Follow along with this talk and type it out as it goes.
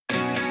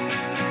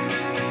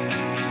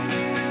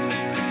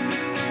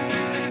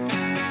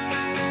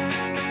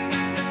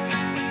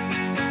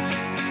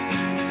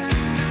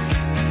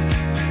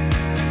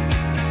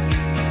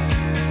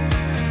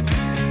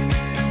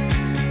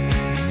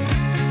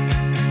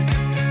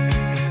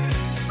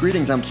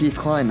Greetings, I'm Keith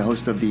Klein, the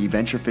host of the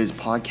Venture Fizz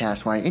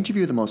podcast, where I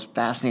interview the most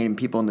fascinating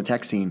people in the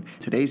tech scene.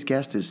 Today's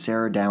guest is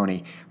Sarah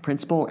Downey,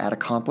 principal at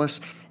Accomplice,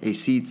 a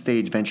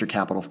seed-stage venture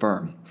capital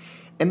firm.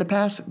 In the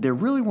past, there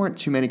really weren't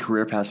too many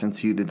career paths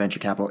into the venture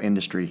capital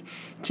industry.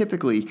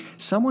 Typically,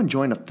 someone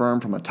joined a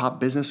firm from a top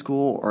business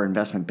school or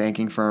investment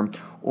banking firm,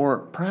 or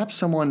perhaps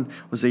someone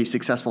was a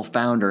successful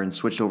founder and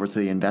switched over to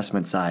the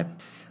investment side.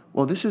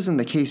 Well, this isn't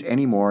the case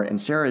anymore,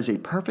 and Sarah is a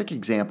perfect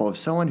example of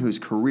someone whose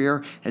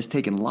career has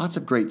taken lots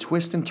of great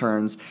twists and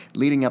turns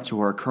leading up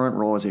to her current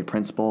role as a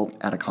principal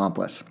at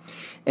Accomplice.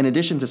 In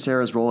addition to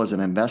Sarah's role as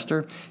an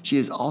investor, she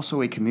is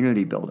also a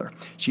community builder.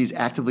 She's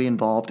actively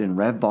involved in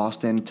Rev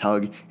Boston,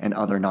 Tug, and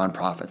other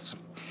nonprofits.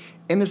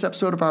 In this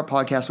episode of our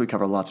podcast, we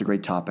cover lots of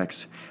great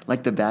topics,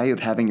 like the value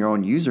of having your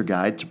own user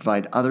guide to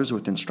provide others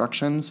with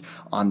instructions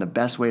on the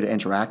best way to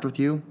interact with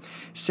you,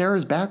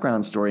 Sarah's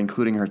background story,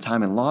 including her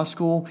time in law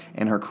school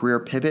and her career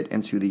pivot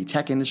into the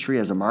tech industry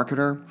as a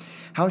marketer,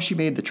 how she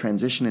made the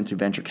transition into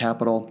venture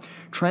capital,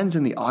 trends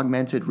in the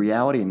augmented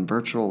reality and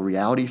virtual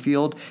reality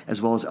field,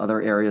 as well as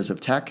other areas of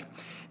tech,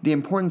 the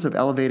importance of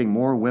elevating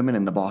more women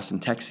in the Boston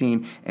tech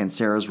scene and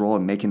Sarah's role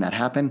in making that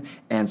happen,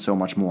 and so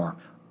much more.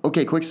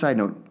 Okay, quick side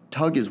note.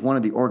 Tug is one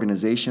of the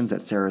organizations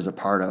that Sarah is a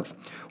part of.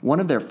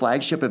 One of their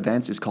flagship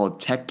events is called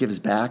Tech Gives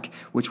Back,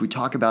 which we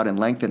talk about in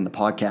length in the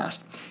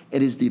podcast.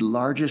 It is the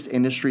largest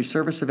industry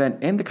service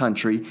event in the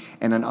country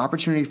and an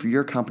opportunity for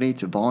your company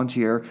to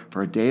volunteer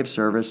for a day of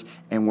service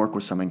and work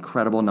with some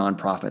incredible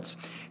nonprofits.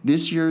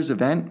 This year's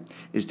event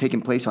is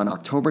taking place on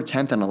October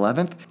 10th and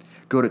 11th.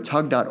 Go to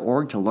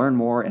tug.org to learn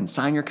more and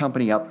sign your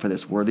company up for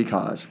this worthy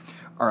cause.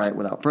 All right,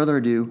 without further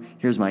ado,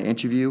 here's my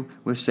interview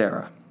with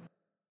Sarah.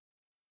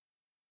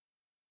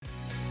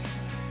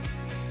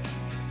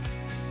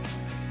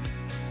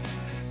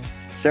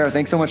 Sarah,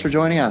 thanks so much for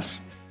joining us.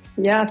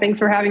 Yeah, thanks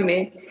for having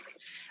me.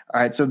 All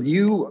right, so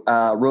you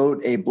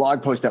wrote a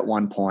blog post at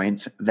one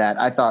point that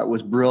I thought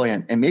was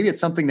brilliant, and maybe it's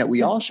something that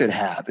we all should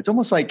have. It's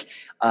almost like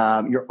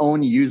your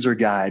own user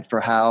guide for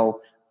how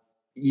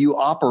you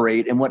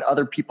operate and what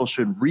other people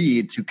should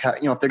read to,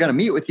 if they're going to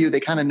meet with you, they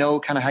kind of know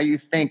kind of how you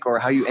think or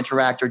how you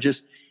interact, or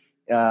just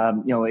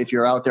if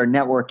you're out there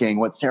networking,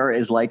 what Sarah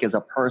is like as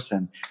a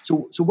person.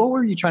 So what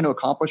were you trying to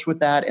accomplish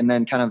with that, and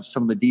then kind of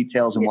some of the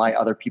details and why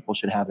other people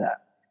should have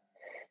that?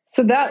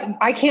 So that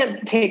I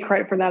can't take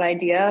credit for that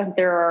idea.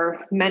 There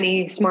are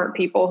many smart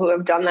people who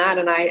have done that.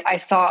 And I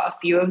saw a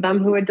few of them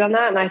who had done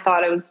that. And I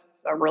thought it was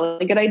a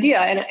really good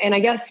idea. And I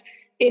guess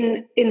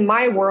in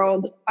my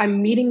world,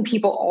 I'm meeting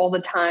people all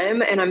the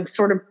time. And I'm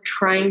sort of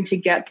trying to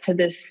get to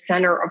this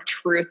center of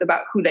truth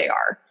about who they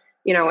are.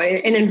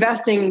 In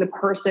investing, the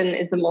person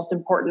is the most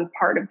important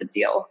part of the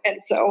deal.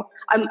 And so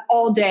I'm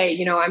all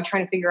day, I'm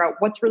trying to figure out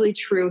what's really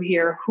true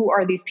here. Who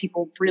are these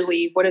people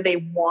really? What do they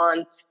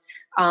want?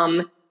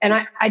 And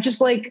I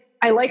just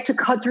I like to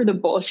cut through the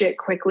bullshit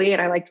quickly,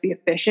 and I like to be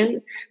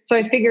efficient. So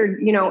I figured,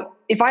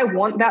 if I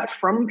want that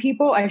from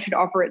people, I should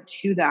offer it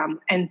to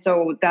them. And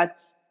so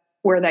that's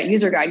where that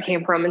user guide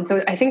came from. And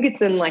so I think it's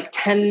in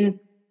 10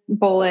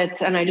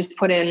 bullets, and I just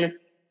put in,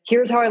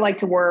 here's how I like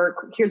to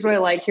work. Here's what I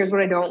like. Here's what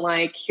I don't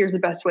like. Here's the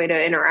best way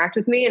to interact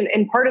with me.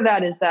 And part of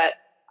that is that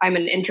I'm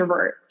an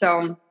introvert.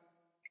 So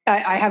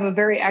I have a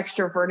very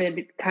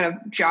extroverted kind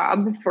of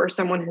job for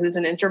someone who's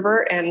an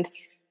introvert. And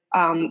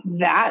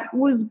that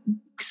was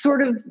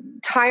sort of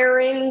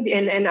tiring,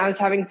 and I was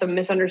having some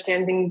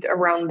misunderstandings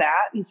around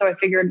that. And so I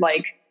figured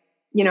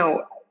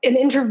an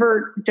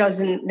introvert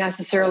doesn't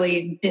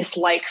necessarily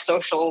dislike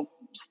social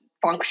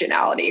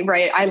functionality,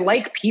 right? I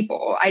like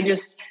people. I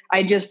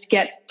just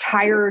get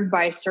tired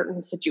by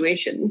certain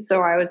situations.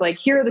 So I was like,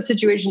 here are the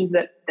situations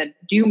that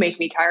do make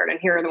me tired, and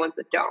here are the ones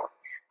that don't.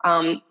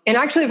 And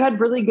actually I've had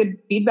really good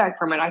feedback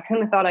from it. I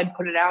kind of thought I'd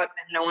put it out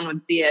and no one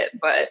would see it,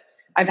 but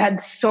I've had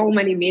so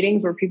many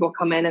meetings where people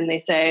come in and they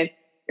say,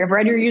 I've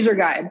read your user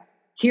guide.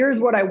 Here's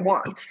what I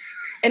want.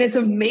 And it's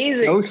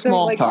amazing. No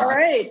small talk. All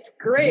right,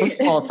 great. No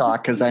small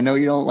talk, because I know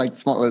you don't like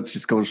small. Let's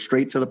just go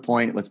straight to the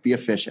point. Let's be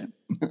efficient.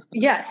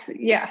 Yes,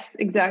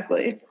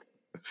 exactly.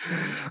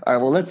 All right.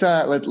 Well, let's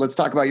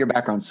talk about your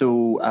background.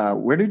 So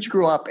where did you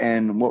grow up,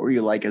 and what were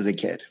you like as a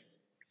kid?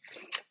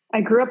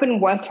 I grew up in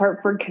West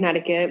Hartford,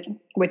 Connecticut,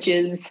 which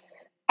is,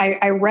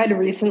 I read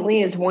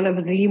recently, is one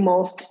of the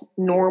most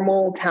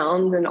normal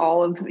towns in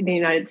all of the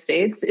United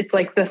States. It's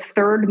like the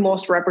third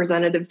most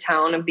representative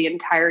town of the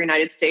entire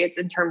United States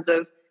in terms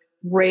of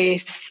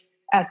race,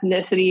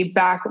 ethnicity,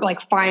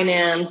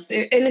 finance.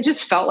 And it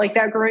just felt like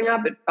that growing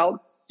up. It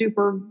felt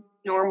super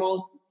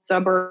normal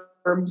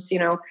suburbs,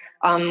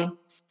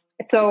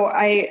 So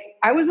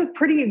I was a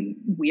pretty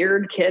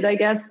weird kid, I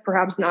guess,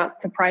 perhaps not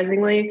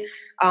surprisingly.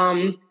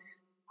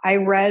 I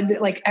read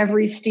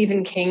every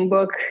Stephen King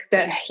book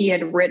that he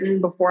had written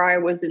before I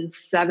was in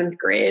 7th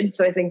grade.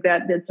 So I think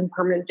that did some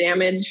permanent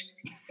damage.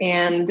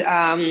 And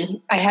I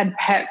had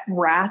pet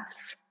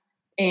rats,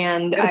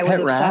 and I was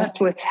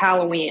obsessed with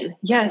Halloween.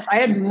 Yes, I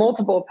had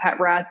multiple pet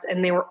rats,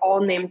 and they were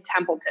all named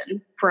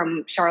Templeton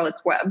from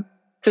Charlotte's Web.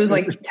 So it was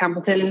like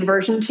Templeton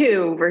version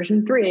 2,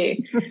 version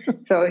 3.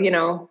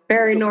 So,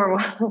 very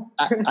normal.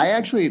 I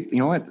actually, you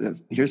know what?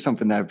 Here's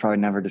something that I've probably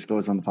never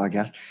disclosed on the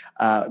podcast.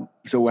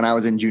 So when I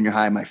was in junior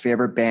high, my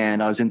favorite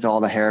band, I was into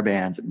all the hair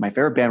bands. My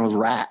favorite band was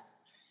Rat.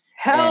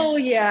 Hell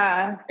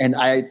yeah. And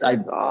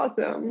That's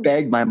awesome.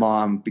 Begged my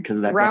mom because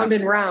of that. Round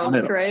and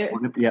round, right?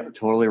 Yeah,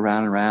 totally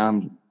round and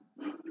round.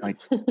 Like,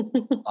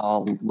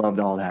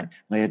 loved all that.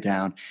 Lay it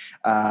down.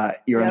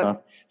 You're in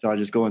love. So I was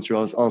just going through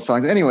all the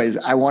songs. Anyways,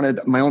 I wanted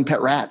my own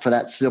pet rat for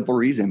that simple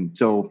reason.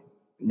 So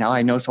now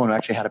I know someone who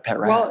actually had a pet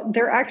rat. Well,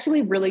 they're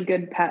actually really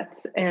good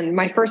pets. And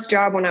my first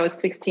job when I was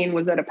 16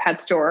 was at a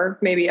pet store,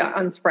 maybe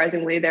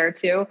unsurprisingly there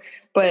too.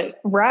 But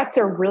rats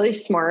are really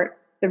smart.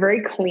 They're very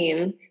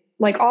clean.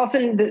 Like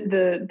often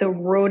the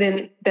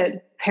rodent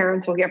that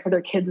parents will get for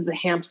their kids is a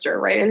hamster,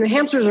 right? And the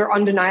hamsters are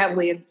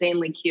undeniably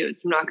insanely cute.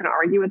 So I'm not going to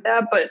argue with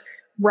that. But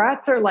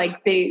rats are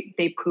like,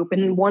 they poop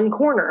in one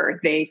corner.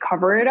 They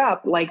cover it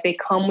up. Like they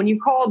come when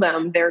you call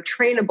them. They're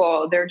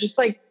trainable. They're just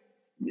like,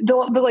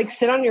 they'll like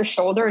sit on your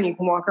shoulder and you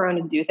can walk around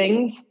and do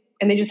things.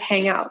 And they just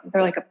hang out.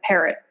 They're like a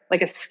parrot,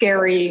 like a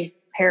scary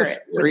parrot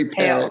with a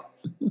tail.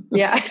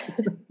 Yeah.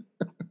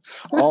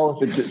 All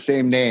with the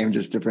same name,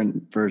 just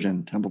different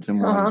version. Templeton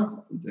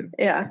 1.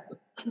 Yeah.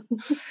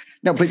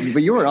 No, but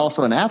you were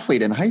also an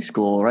athlete in high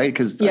school, right?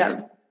 Because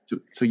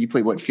so you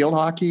played field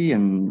hockey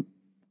and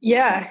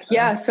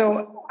yeah.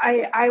 So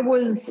I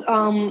was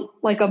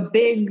like a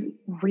big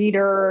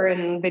reader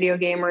and video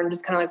gamer and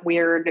just kind of like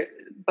weird.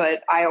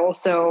 But I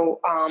also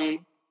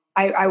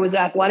I was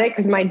athletic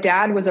because my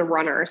dad was a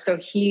runner, so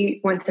he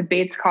went to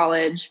Bates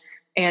College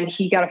and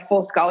he got a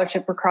full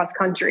scholarship for cross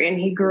country. And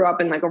he grew up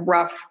in like a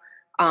rough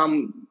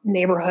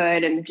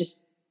neighborhood and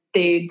just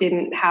they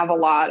didn't have a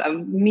lot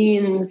of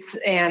means,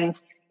 and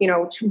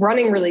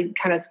running really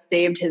kind of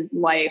saved his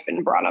life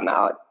and brought him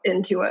out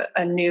into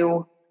a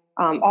new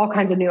all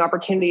kinds of new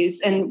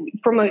opportunities. And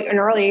from an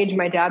early age,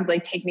 my dad would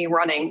like take me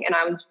running, and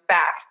I was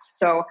fast,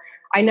 so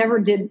I never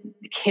did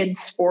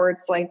kids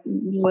sports like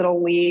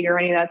Little League or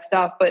any of that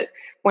stuff. But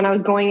when I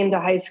was going into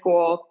high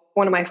school,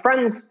 one of my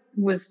friends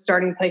was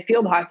starting to play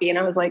field hockey, and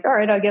I was like, all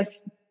right, I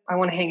guess I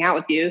want to hang out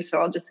with you,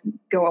 so I'll just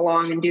go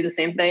along and do the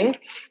same thing.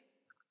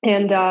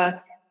 And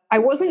I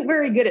wasn't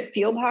very good at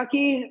field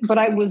hockey, but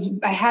I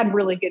had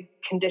really good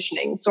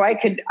conditioning. So I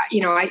could, I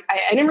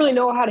didn't really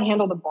know how to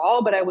handle the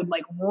ball, but I would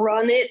like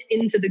run it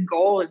into the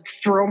goal and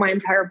throw my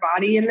entire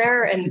body in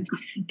there. And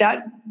that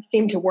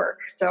seemed to work.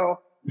 So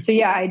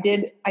yeah, I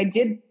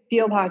did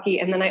field hockey.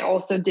 And then I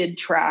also did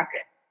track,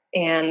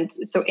 and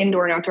so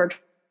indoor and outdoor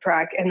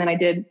track. And then I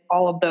did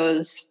all of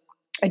those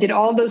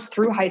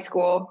through high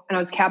school, and I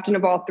was captain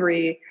of all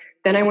 3.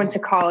 Then I went to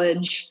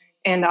college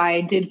and I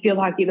did field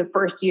hockey the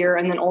first year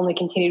and then only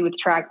continued with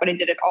track, but I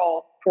did it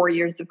all 4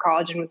 years of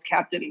college and was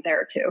captain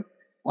there too.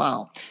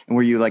 Wow. And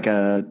were you like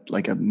a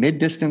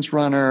mid-distance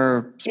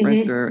runner,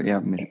 sprinter? Mm-hmm. Yeah,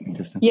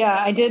 mid-distance.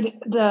 Yeah, I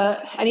did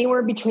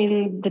anywhere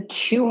between the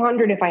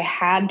 200 if I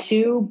had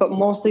to, but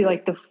mostly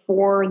like the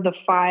 4, the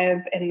 5,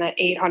 and the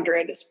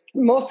 800.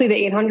 Mostly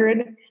the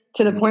 800,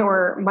 to the point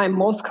where my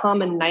most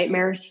common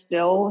nightmare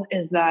still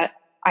is that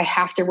I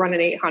have to run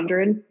an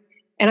 800.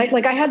 And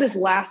I had this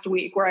last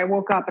week where I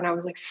woke up and I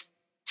was like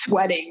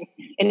sweating,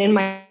 and in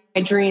my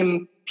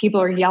dream,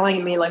 people are yelling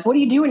at me like, what are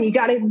you doing?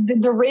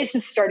 The race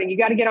is starting. You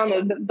got to get on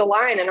the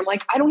line. And I'm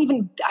like, I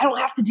don't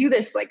have to do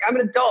this. Like, I'm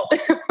an adult.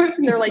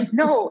 And they're like,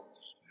 no,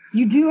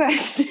 you do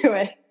have to do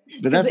it.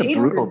 But that's a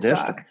brutal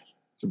distance.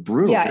 It's a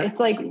brutal. Yeah. It's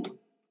like,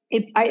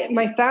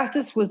 my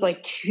fastest was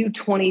like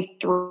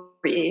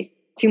 2:23,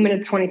 2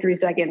 minutes, 23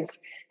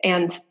 seconds.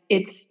 And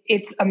it's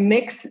a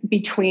mix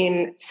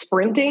between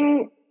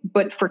sprinting,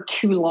 but for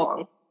too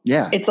long.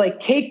 Yeah. It's like,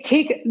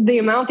 take the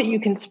amount that you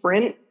can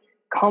sprint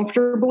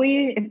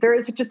comfortably, if there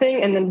is such a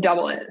thing, and then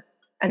double it,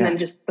 and then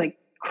just like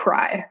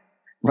cry.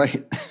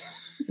 Right.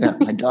 Yeah.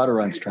 My daughter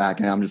runs track,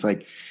 and I'm just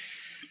like,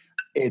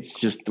 it's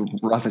just the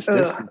roughest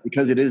distance,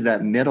 because it is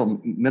that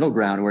middle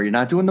ground where you're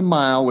not doing the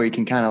mile where you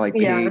can kind of like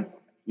pay, and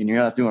you're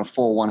not doing a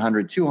full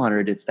 100,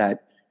 200. It's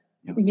that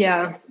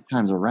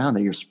times around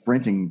that you're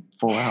sprinting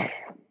full out.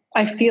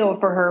 I feel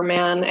for her,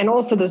 man. And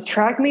also those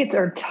track meets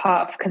are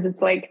tough because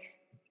it's like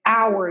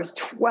hours,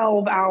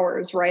 12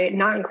 hours, right?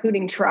 Not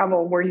including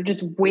travel, where you're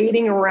just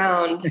waiting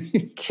around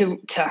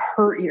to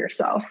hurt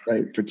yourself.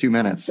 Right. For 2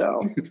 minutes.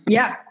 So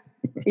yeah.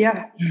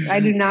 I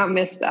do not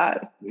miss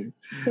that.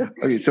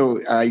 Okay. So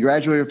you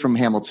graduated from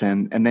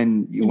Hamilton, and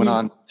then you went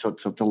on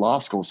to law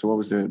school. So what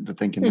was the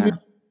thinking there?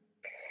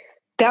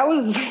 That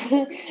was,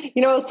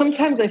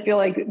 sometimes I feel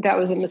like that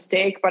was a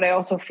mistake, but I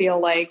also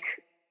feel like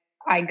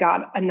I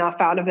got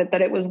enough out of it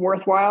that it was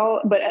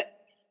worthwhile. But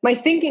my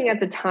thinking at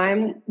the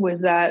time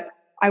was that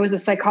I was a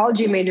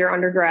psychology major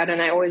undergrad,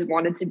 and I always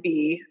wanted to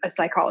be a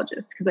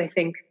psychologist because I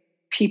think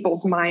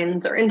people's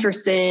minds are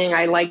interesting.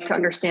 I like to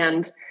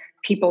understand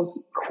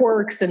people's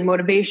quirks and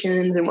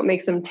motivations and what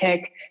makes them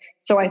tick.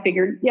 So I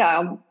figured,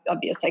 I'll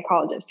be a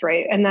psychologist,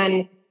 right? And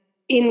then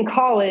in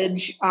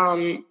college,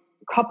 a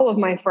couple of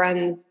my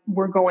friends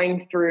were going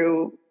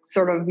through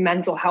sort of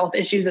mental health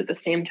issues at the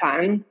same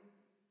time.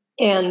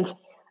 And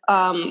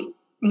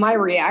my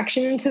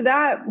reaction to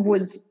that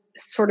was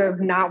sort of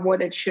not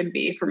what it should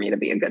be for me to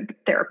be a good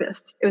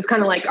therapist. It was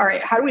kind of like, all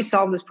right, how do we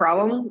solve this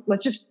problem?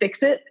 Let's just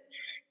fix it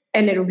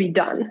and it'll be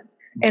done.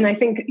 And I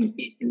think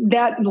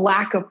that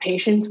lack of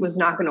patience was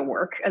not going to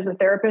work as a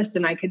therapist.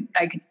 And I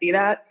could see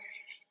that.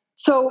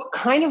 So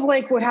kind of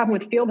like what happened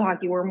with field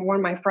hockey, where one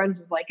of my friends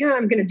was like, yeah,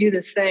 I'm going to do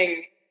this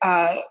thing.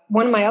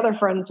 One of my other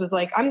friends was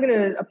like, I'm going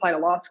to apply to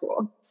law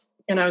school.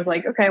 And I was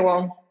like, okay,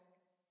 well,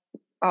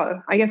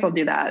 I guess I'll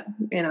do that,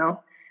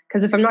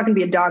 because if I'm not going to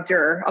be a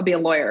doctor, I'll be a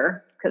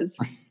lawyer, because,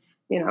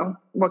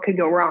 what could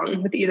go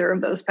wrong with either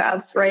of those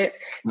paths, right?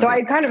 So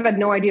I kind of had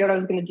no idea what I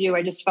was going to do.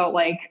 I just felt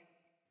like,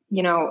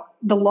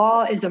 the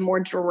law is a more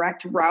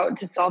direct route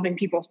to solving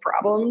people's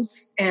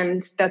problems.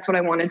 And that's what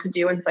I wanted to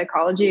do in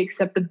psychology,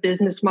 except the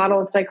business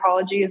model of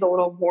psychology is a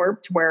little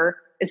warped, where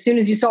as soon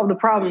as you solve the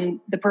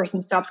problem, the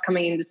person stops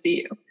coming in to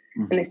see you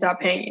and they stop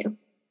paying you.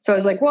 So I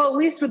was like, well, at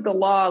least with the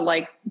law,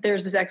 like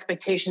there's this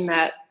expectation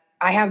that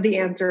I have the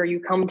answer, you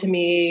come to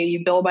me,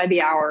 you bill by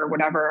the hour,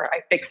 whatever,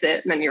 I fix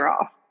it, and then you're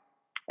off.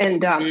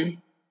 And I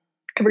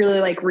really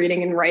like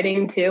reading and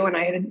writing too. And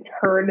I had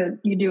heard that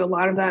you do a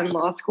lot of that in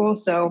law school.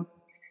 So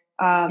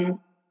I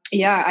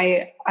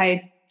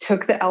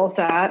took the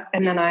LSAT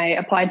and then I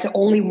applied to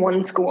only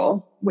one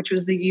school, which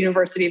was the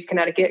University of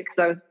Connecticut, because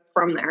I was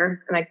from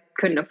there and I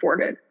couldn't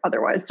afford it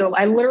otherwise. So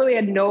I literally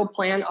had no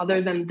plan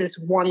other than this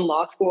one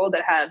law school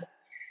that had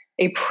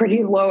a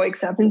pretty low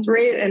acceptance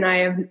rate. And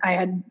I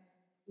had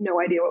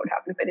no idea what would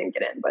happen if I didn't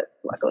get in, but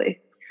luckily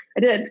I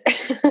did.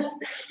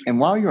 And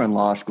while you're in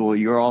law school,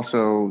 you're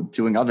also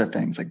doing other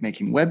things like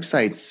making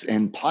websites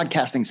and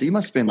podcasting. So you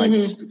must have been like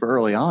super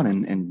early on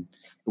in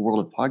the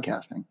world of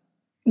podcasting.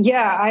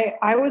 Yeah,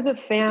 I was a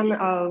fan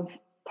of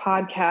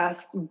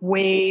podcasts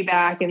way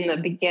back in the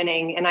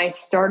beginning, and I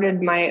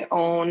started my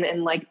own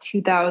in like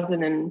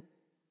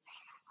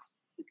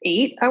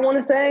 2008, I want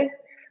to say.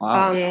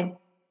 Wow.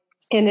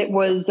 And it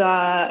was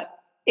a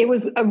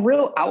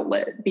real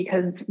outlet,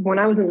 because when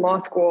I was in law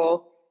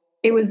school,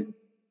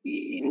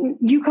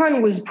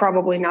 UConn was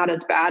probably not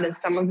as bad as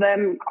some of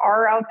them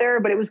are out there,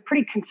 but it was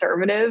pretty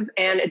conservative,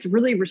 and it's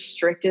really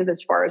restrictive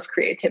as far as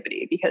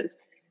creativity,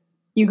 because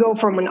you go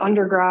from an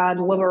undergrad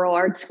liberal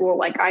arts school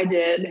like I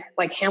did,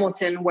 like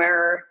Hamilton,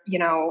 where,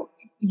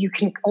 you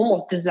can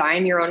almost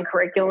design your own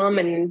curriculum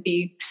and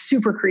be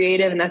super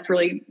creative, and that's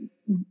really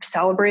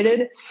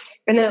celebrated.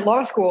 And then at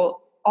law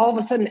school, all of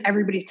a sudden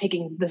everybody's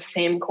taking the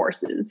same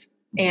courses,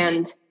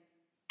 and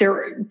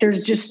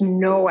there's just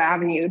no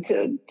avenue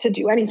to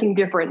do anything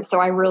different. So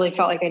I really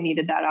felt like I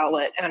needed that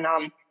outlet. And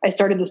I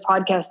started this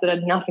podcast that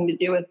had nothing to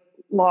do with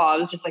law.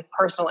 It was just like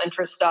personal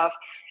interest stuff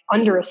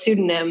under a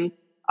pseudonym.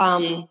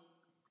 And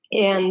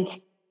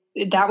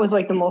that was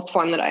like the most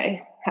fun that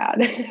I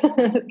had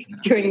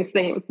doing this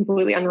thing that was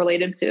completely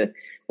unrelated to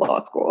law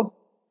school.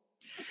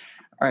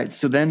 All right.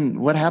 So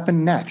then what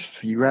happened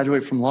next? You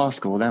graduate from law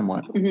school, then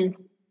what?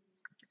 Mm-hmm.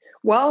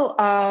 Well,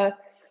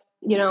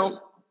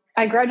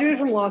 I graduated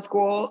from law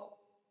school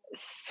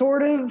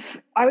sort of,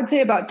 I would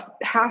say about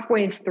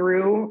halfway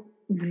through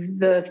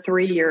the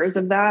 3 years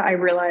of that, I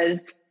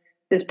realized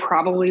this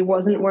probably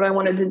wasn't what I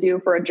wanted to do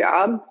for a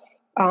job.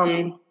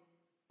 I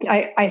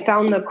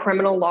found the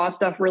criminal law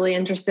stuff really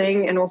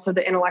interesting, and also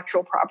the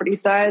intellectual property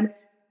side.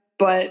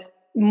 But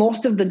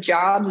most of the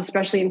jobs,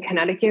 especially in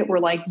Connecticut, were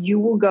like, you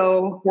will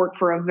go work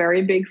for a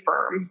very big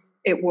firm.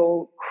 It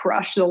will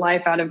crush the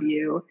life out of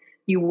you.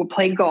 You will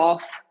play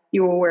golf.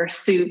 You will wear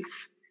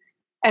suits.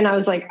 And I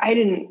was like, I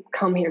didn't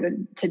come here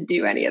to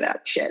do any of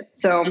that shit.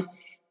 So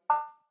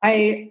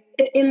in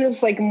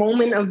this like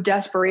moment of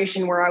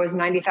desperation where I was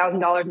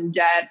 $90,000 in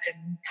debt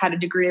and had a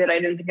degree that I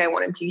didn't think I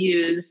wanted to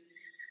use,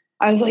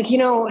 I was like,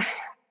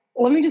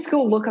 let me just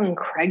go look on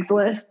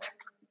Craigslist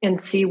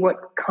and see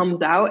what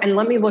comes out. And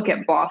let me look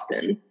at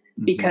Boston,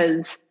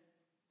 because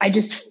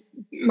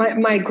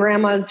my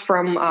grandma's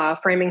from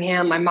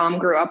Framingham. My mom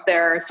grew up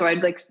there. So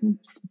I'd like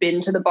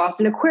been to the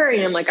Boston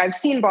Aquarium. Like I've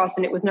seen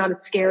Boston. It was not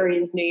as scary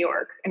as New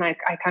York. And I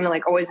kind of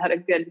like always had a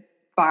good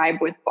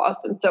vibe with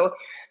Boston. So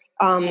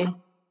I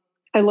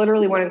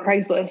literally went on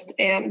Craigslist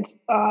and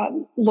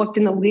looked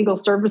in the legal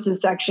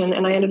services section.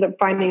 And I ended up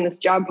finding this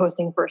job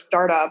posting for a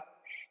startup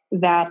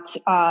that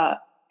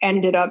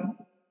ended up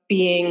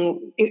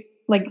being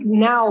like,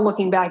 now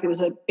looking back, it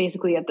was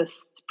basically at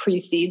this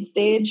pre-seed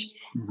stage.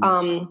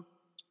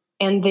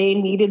 And they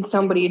needed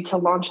somebody to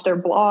launch their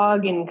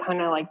blog and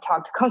kind of like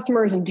talk to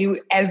customers and do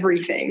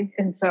everything.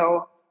 And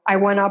so I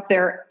went up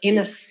there in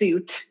a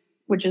suit,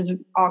 which is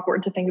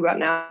awkward to think about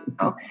now.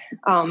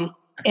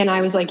 And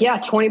I was like, yeah,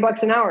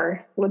 $20 an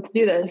hour, let's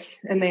do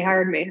this. And they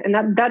hired me. And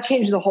that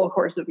changed the whole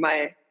course of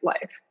my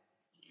life.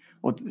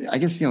 Well, I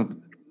guess,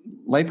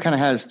 life kind of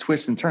has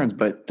twists and turns,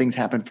 but things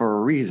happen for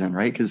a reason,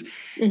 right? Because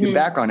your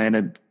background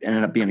ended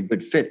up being a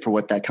good fit for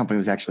what that company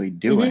was actually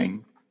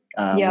doing.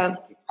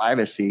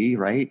 Privacy,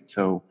 right?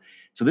 So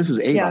this was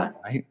Avon,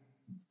 right?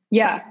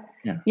 Yeah.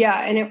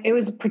 And it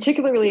was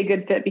particularly a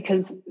good fit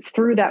because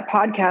through that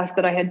podcast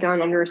that I had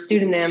done under a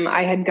pseudonym,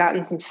 I had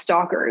gotten some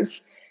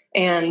stalkers,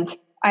 and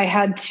I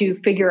had to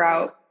figure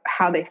out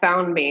how they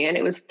found me. And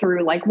it was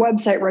through like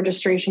website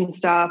registration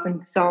stuff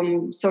and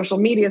some social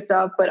media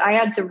stuff, but I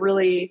had to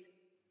really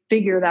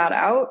figure that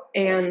out.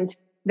 And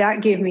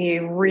that gave me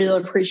a real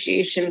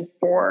appreciation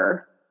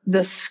for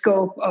the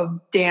scope of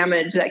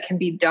damage that can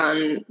be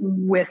done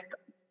with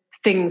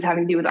things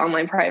having to do with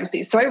online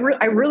privacy. So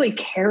I really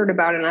cared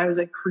about it, and I was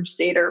a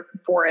crusader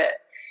for it.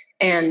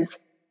 And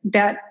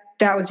that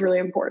was really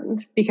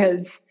important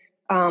because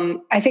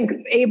I think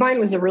Abind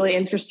was a really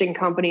interesting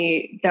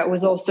company that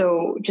was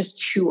also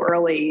just too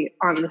early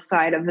on the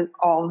side of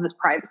all of this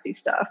privacy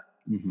stuff.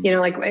 Mm-hmm. You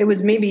know, like it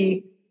was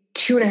maybe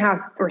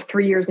 2.5 or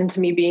 3 years into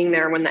me being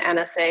there when the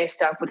NSA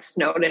stuff with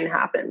Snowden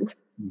happened.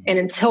 Mm-hmm. And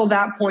until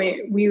that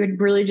point, we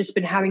had really just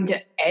been having to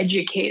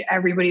educate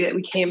everybody that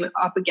we came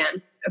up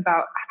against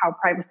about how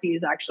privacy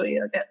is actually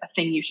a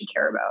thing you should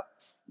care about.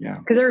 Yeah.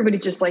 Because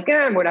everybody's just like,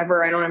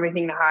 whatever, I don't have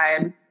anything to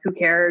hide. Who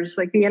cares?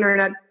 Like the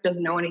internet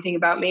doesn't know anything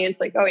about me.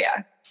 It's like, oh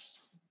yeah,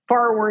 it's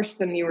far worse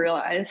than you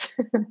realize.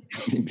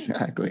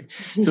 Exactly.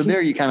 So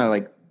there you kind of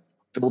like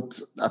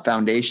built a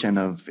foundation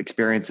of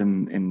experience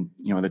in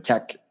the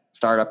tech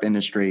startup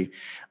industry.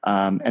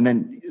 And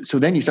then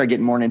you start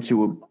getting more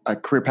into a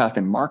career path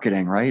in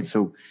marketing, right?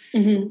 So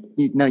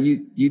mm-hmm.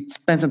 you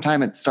spent some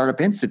time at Startup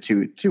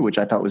Institute too, which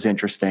I thought was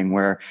interesting,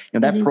 where,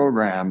 that mm-hmm.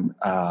 program,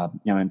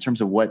 in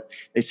terms of what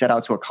they set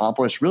out to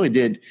accomplish really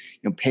did,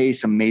 pay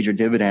some major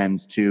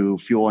dividends to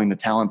fueling the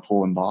talent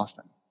pool in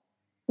Boston.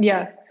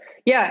 Yeah.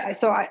 Yeah.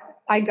 So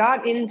I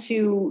got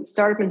into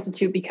Startup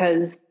Institute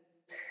because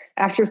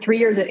after 3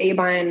 years at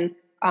Abind,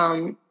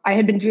 I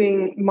had been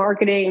doing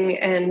marketing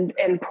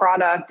and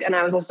product, and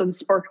I was also the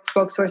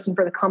spokesperson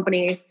for the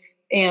company.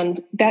 And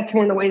that's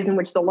one of the ways in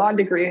which the law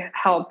degree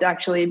helped,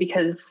 actually,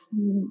 because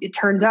it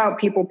turns out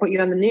people put you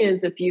on the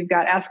news if you've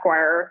got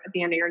Esquire at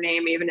the end of your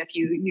name, even if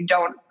you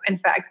don't, in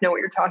fact, know what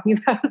you're talking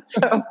about.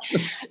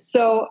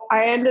 So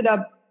I ended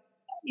up,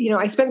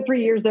 I spent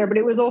 3 years there, but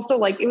it was also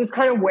like, it was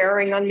kind of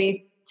wearing on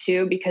me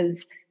too,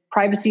 because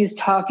privacy is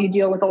tough. You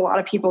deal with a lot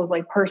of people's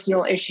like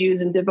personal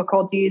issues and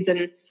difficulties.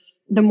 And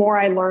the more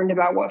I learned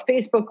about what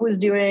Facebook was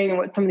doing and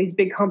what some of these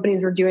big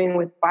companies were doing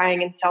with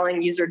buying and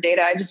selling user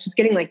data, I just was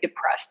getting like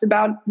depressed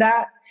about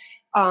that.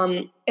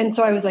 And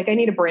so I was like, I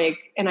need a break,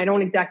 and I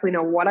don't exactly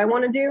know what I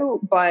want to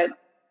do. But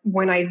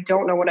when I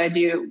don't know what I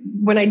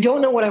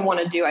want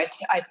to do,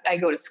 I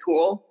go to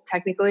school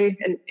technically.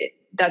 And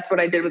that's what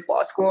I did with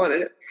law school.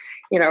 And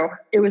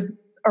it was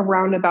a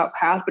roundabout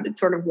path, but it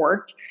sort of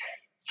worked.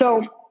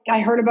 So I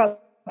heard about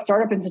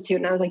Startup Institute,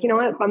 and I was like, you know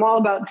what, I'm all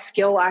about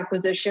skill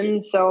acquisition,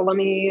 so let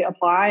me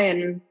apply.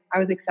 And I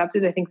was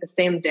accepted, I think, the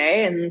same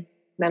day, and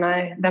then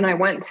I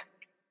went.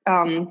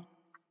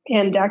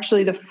 And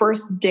actually the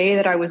first day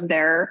that I was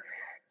there,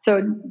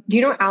 so do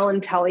you know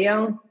Alan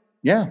Tellio?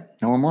 Yeah,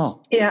 know him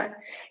well. Yeah.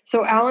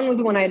 So Alan was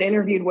the one I had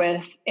interviewed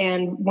with,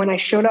 and when I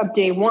showed up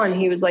day one,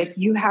 he was like,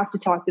 you have to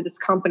talk to this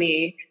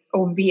company,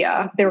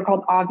 Ovia. They were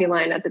called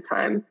Ovuline at the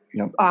time.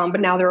 Yep.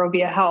 But now they're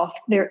Ovia Health.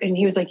 And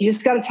he was like, you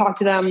just got to talk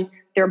to them.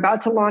 They're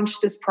about to launch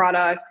this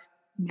product.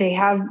 They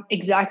have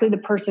exactly the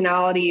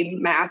personality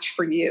match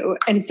for you.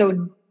 And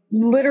so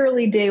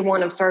literally day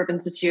one of Startup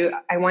Institute,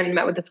 I went and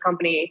met with this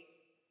company,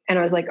 and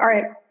I was like, all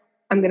right,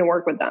 I'm going to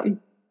work with them.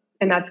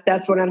 And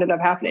that's what ended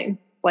up happening.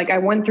 Like, I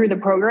went through the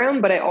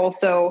program, but I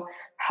also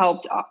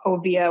helped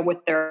Ovia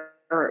with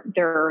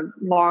their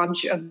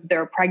launch of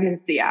their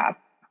pregnancy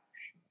app.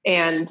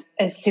 And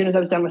as soon as I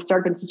was done with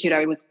Startup Institute,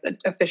 I was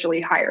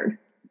officially hired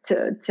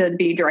to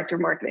be director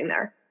of marketing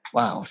there.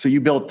 Wow. So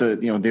you built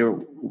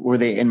were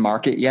they in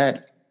market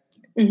yet?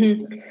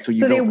 Mm-hmm.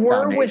 So they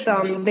were with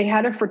they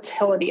had a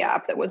fertility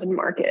app that was in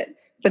market,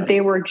 but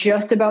they were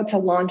just about to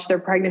launch their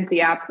pregnancy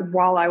app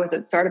while I was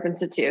at Startup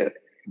Institute.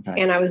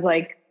 Okay. And I was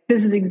like,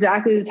 this is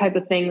exactly the type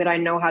of thing that I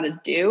know how to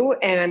do.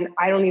 And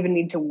I don't even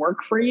need to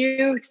work for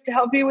you to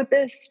help you with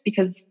this,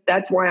 because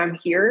that's why I'm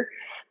here.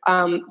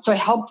 So I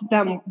helped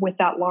them with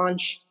that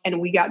launch, and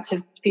we got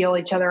to feel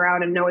each other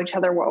out and know each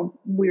other while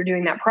we were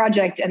doing that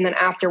project. And then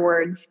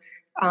afterwards,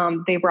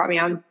 they brought me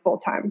on full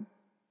time.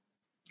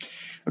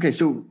 Okay.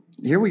 So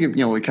here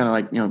we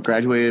kind of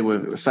graduated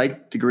with a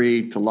psych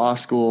degree to law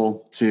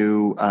school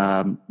to,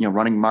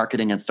 running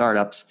marketing and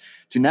startups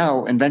to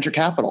now in venture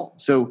capital.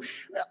 So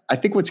I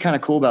think what's kind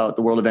of cool about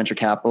the world of venture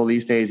capital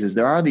these days is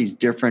there are these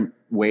different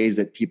ways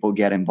that people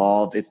get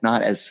involved. It's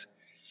not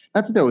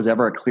that there was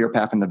ever a clear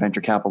path in the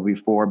venture capital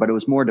before, but it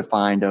was more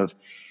defined of,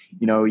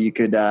 you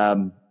could,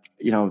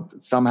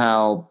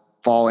 somehow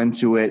fall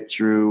into it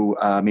through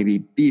maybe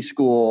B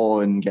school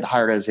and get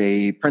hired as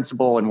a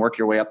principal and work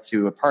your way up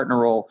to a partner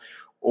role,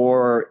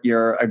 or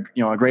you're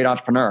a great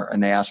entrepreneur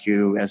and they ask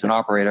you as an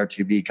operator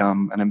to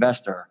become an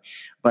investor.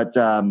 But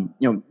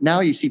now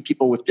you see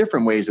people with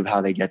different ways of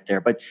how they get there.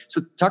 But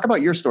so talk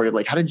about your story.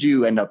 Like, how did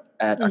you end up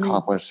at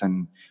Accomplice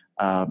and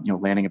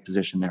landing a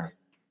position there?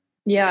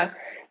 Yeah.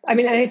 I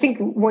mean, I think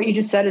what you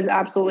just said is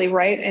absolutely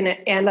right.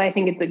 And I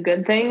think it's a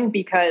good thing,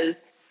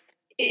 because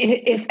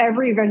if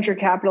every venture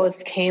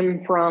capitalist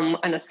came from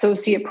an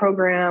associate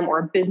program or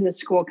a business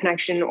school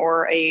connection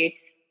or a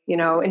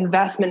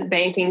investment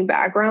banking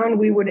background,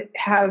 we would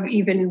have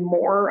even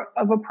more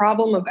of a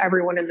problem of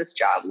everyone in this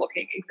job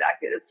looking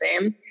exactly the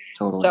same.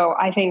 Totally. So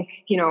I think,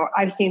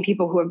 I've seen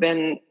people who have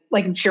been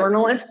like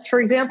journalists,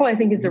 for example, I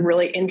think is a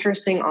really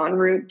interesting en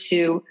route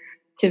to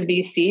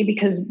VC,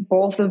 because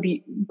both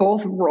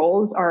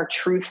roles are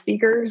truth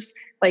seekers.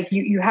 Like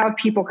you have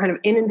people kind of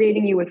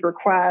inundating you with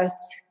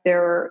requests.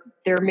 There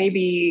may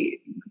be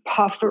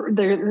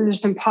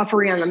there's some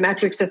puffery on the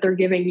metrics that they're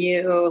giving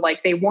you.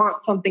 Like they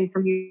want something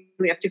from you.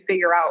 You have to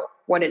figure out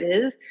what it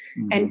is.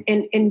 And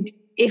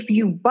if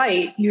you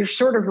bite, you're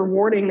sort of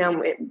rewarding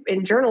them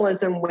in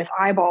journalism with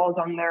eyeballs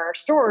on their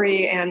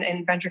story, and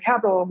in venture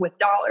capital with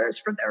dollars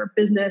for their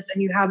business.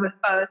 And you have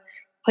a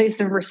place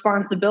of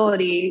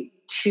responsibility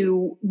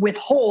to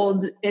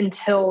withhold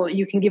until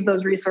you can give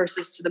those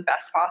resources to the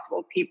best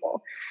possible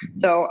people.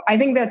 So I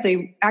think that's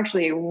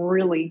actually a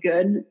really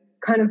good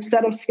kind of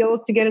set of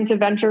skills to get into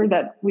venture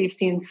that we've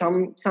seen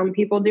some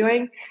people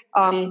doing.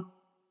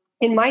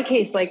 In my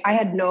case, like I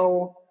had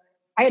no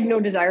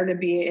desire to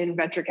be in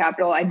venture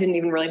capital. I didn't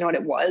even really know what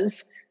it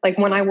was. Like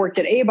when I worked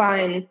at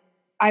Abine,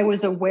 I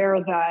was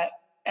aware that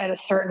at a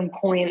certain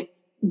point,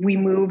 we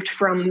moved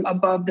from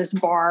above this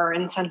bar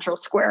in Central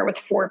Square with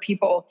 4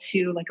 people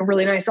to like a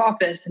really nice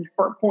office in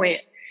Fort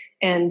Point.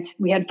 And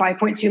we had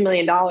 $5.2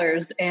 million.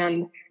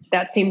 And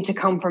that seemed to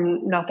come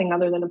from nothing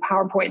other than a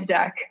PowerPoint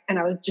deck. And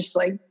I was just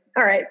like,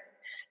 all right,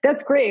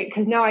 that's great,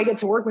 because now I get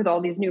to work with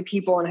all these new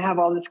people and have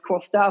all this cool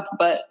stuff,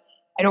 but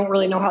I don't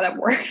really know how that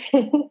works.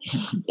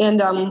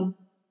 And,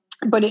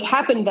 but it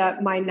happened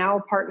that my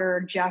now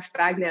partner, Jeff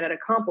Bagnet at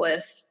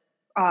Accomplice,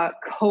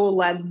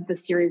 co-led the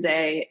Series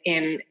A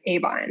in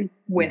Abine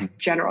with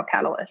General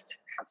Catalyst.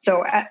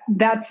 So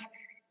that's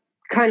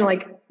kind of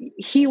like,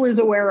 he was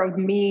aware of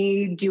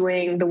me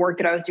doing the work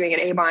that I was doing at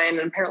Abine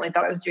and apparently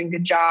thought I was doing a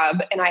good job.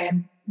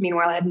 And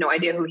meanwhile, I had no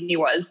idea who he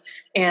was.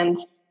 And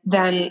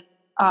then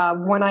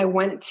when I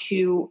went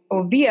to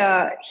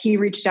Ovia, he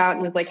reached out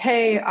and was like,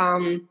 hey,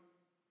 do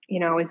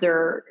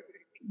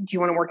you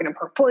want to work in a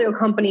portfolio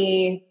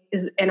company?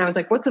 And I was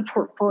like, what's a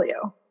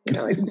portfolio?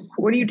 Like,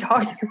 what are you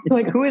talking about?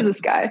 Like, who is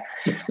this guy?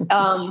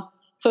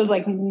 So I was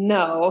like,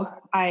 no,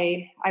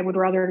 I would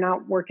rather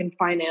not work in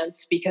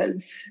finance,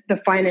 because the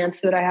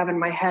finance that I have in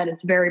my head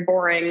is very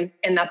boring.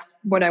 And that's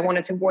what I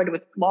wanted to avoid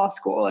with law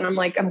school. And I'm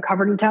like, I'm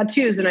covered in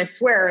tattoos and I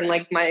swear. And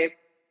like my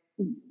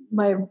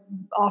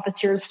office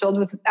here is filled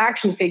with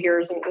action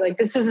figures. And like,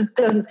 this just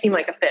doesn't seem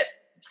like a fit,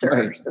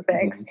 sir. Right. So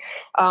thanks.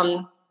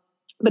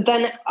 But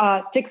then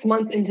 6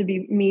 months into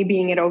me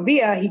being at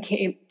Ovia,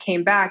 he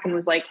came back and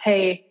was like,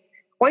 hey,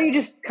 why don't you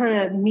just kind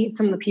of meet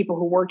some of the people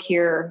who work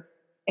here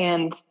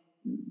and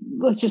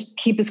let's just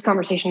keep this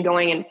conversation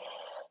going. And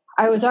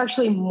I was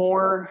actually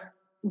more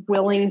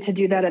willing to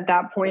do that at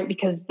that point,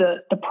 because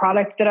the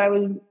product that I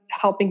was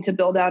helping to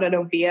build out at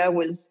Ovia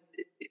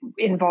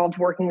involved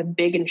working with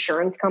big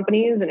insurance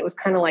companies. And it was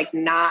kind of like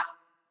not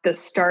the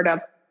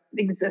startup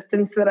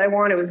existence that I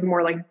want. It was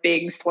more like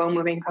big, slow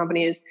moving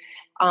companies.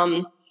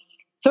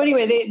 So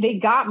anyway, they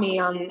got me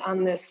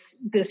on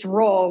this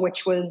role,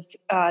 which was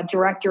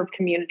director of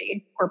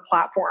community or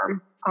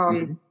platform,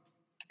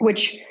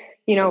 which,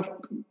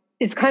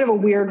 is kind of a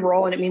weird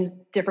role, and it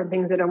means different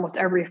things at almost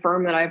every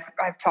firm that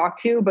I've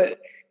talked to. But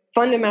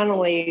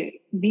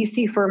fundamentally,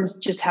 VC firms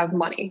just have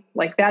money.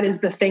 Like that is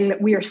the thing, that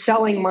we are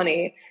selling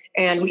money,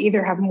 and we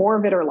either have more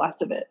of it or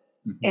less of it.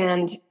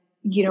 And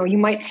you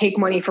might take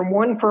money from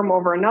one firm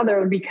over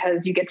another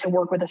because you get to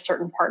work with a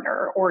certain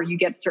partner or you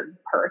get certain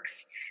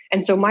perks.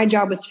 And so my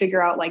job was to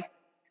figure out, like,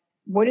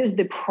 what is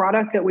the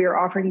product that we are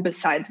offering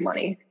besides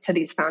money to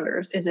these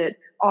founders? Is it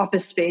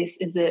office space?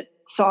 Is it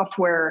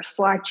software,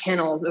 Slack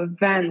channels,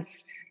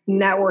 events,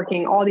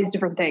 networking, all these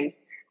different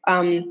things?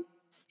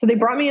 So they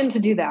brought me in to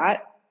do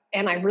that.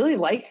 And I really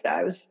liked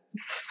that. It was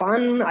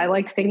fun. I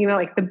liked thinking about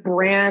like the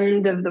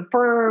brand of the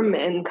firm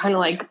and kind of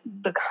like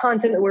the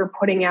content that we were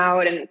putting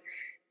out. And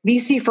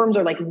VC firms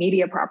are like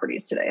media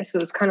properties today. So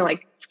it's kind of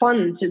like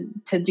fun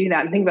to do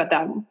that and think about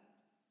that.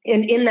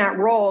 And in that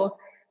role,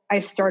 I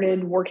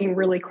started working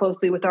really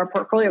closely with our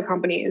portfolio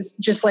companies,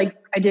 just like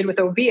I did with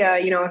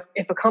Ovia.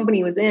 If a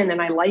company was in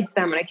and I liked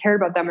them and I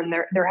cared about them and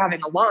they're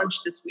having a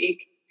launch this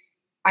week,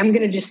 I'm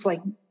going to just like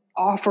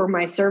offer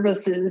my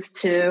services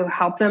to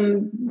help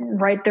them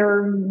write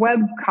their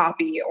web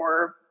copy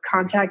or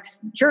contact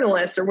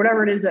journalists or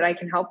whatever it is that I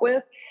can help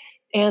with.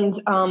 And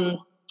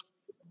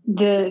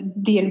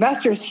the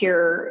investors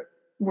here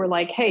were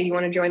like, hey, you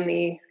want to join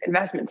the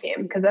investment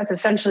team? Because that's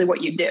essentially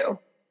what you do.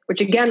 Which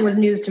again was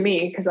news to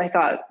me, because I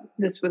thought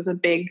this was a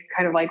big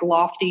kind of like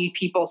lofty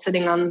people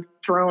sitting on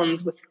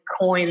thrones with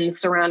coins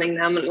surrounding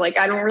them. And like,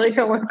 I don't really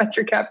know what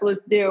venture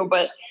capitalists do,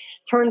 but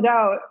turns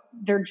out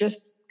they're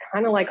just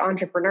kind of like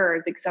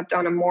entrepreneurs, except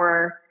on a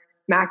more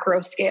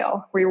macro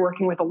scale, where you're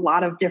working with a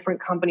lot of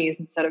different companies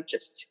instead of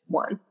just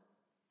one.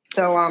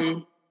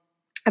 So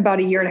about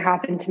a year and a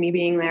half into me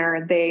being there,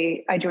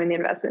 I joined the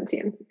investment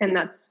team, and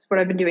that's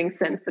what I've been doing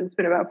since. And it's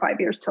been about 5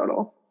 years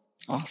total.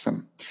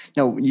 Awesome.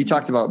 Now, you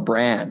talked about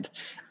brand,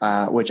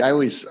 which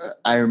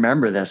I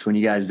remember this when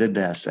you guys did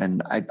this,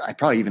 and I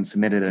probably even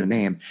submitted a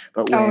name.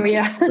 But Oh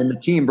yeah. when the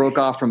team broke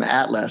off from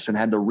Atlas and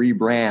had to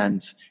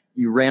rebrand,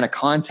 you ran a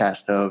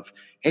contest of,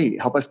 hey,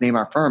 help us name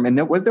our firm. And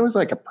there was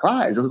like a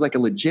prize. It was like a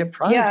legit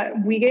prize. Yeah,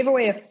 we gave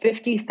away a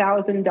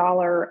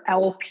 $50,000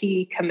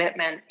 LP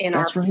commitment in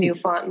our new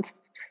fund.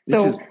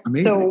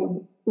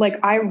 So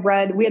like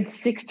we had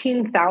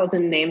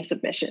 16,000 name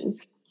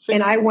submissions.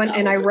 And I went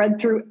and I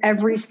read through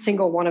every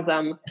single one of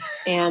them.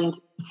 And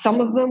some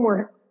of them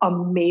were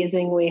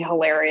amazingly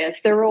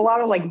hilarious. There were a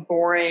lot of like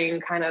boring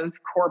kind of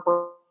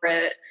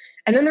corporate.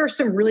 And then there were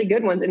some really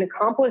good ones. And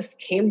Accomplice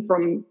came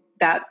from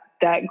that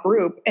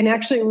group. And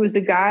actually it was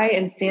a guy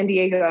in San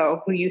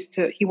Diego who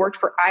he worked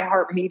for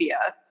iHeartMedia.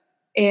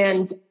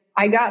 And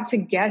I got to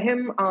get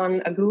him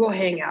on a Google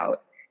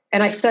Hangout.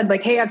 And I said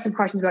like, hey, I have some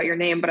questions about your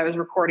name, but I was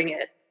recording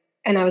it.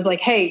 And I was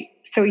like, hey,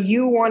 so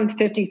you won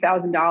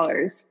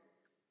 $50,000.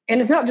 And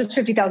it's not just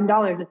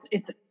 $50,000.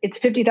 It's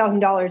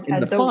 $50,000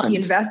 as though he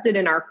invested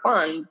in our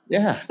fund.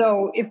 Yeah.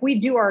 So if we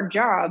do our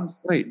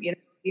jobs, right,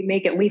 we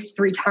make at least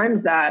 3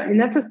 times that.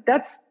 And that's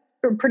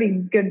a pretty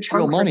good chunk.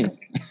 Real money.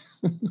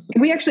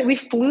 We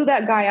flew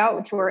that guy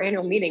out to our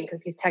annual meeting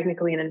because he's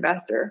technically an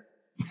investor.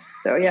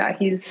 So yeah,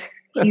 he's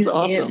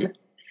awesome. In.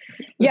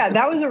 Yeah,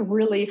 that was a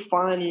really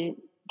fun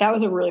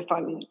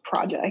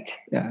project.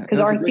 Yeah. Because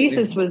our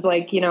thesis was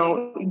like,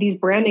 these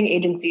branding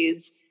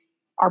agencies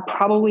are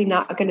probably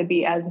not going to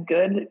be as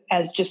good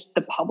as just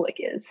the public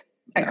is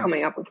at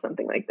coming up with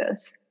something like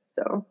this.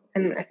 So,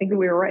 and I think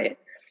we were right.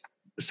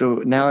 So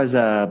now as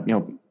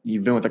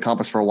you've been with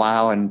Accomplice for a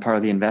while and part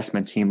of the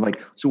investment team,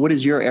 so what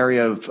is your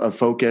area of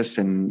focus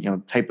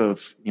and, type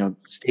of,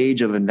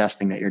 stage of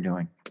investing that you're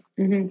doing?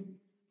 Mm-hmm.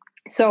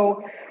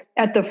 So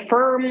at the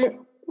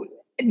firm,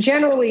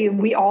 generally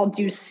we all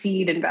do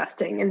seed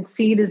investing, and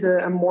seed is an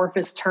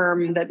amorphous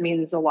term that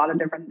means a lot of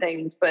different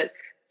things. But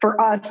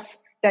for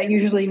us, that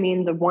usually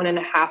means a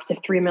 $1.5 to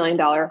 $3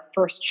 million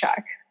first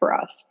check for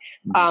us.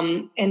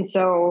 Mm-hmm. And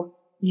so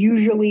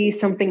usually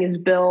something is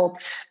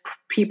built,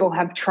 people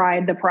have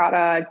tried the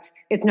product.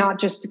 It's not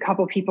just a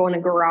couple people in a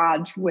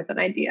garage with an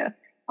idea.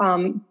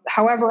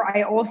 However,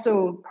 I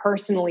also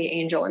personally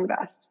angel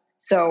invest.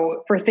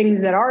 So for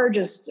things that are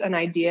just an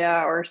idea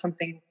or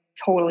something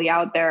totally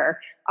out there,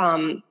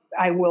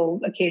 I will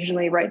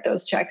occasionally write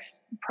those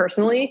checks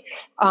personally.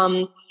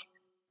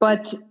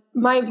 But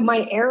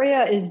my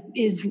area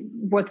is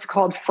what's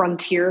called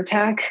frontier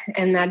tech.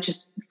 And that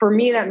just, for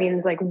me, that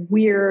means like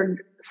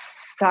weird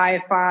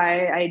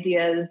sci-fi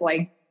ideas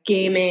like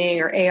gaming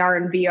or AR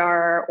and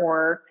VR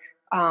or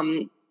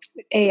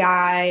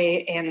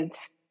AI and,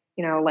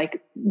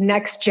 like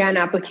next gen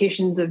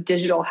applications of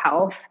digital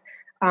health.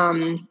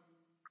 And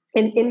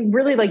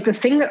really like the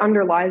thing that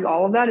underlies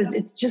all of that is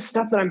it's just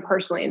stuff that I'm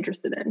personally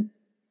interested in,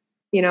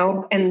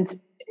 and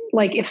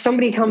like if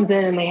somebody comes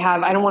in and they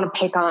have, I don't want to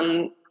pick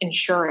on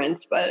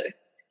insurance, but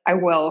I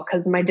will,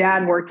 because my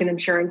dad worked in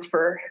insurance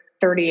for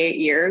 38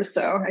 years.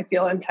 So I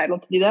feel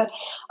entitled to do that.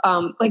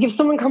 Like if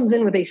someone comes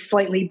in with a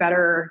slightly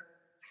better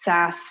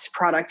SaaS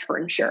product for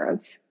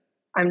insurance,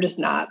 I'm just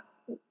not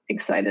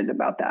excited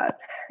about that,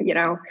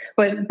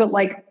 but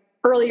like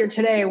earlier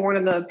today, one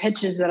of the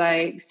pitches that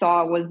I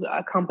saw was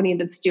a company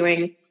that's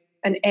doing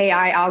an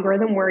AI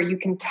algorithm where you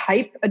can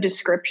type a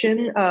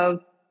description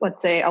of,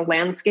 let's say, a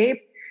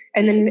landscape,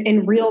 and then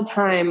in real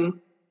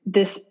time,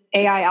 this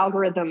AI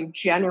algorithm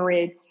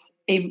generates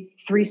a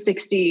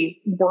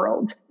 360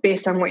 world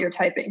based on what you're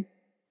typing.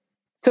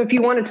 So if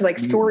you wanted to like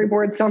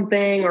storyboard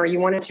something, or you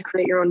wanted to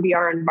create your own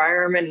VR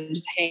environment and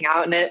just hang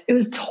out in it, it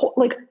was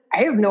like,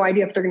 I have no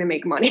idea if they're going to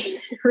make money,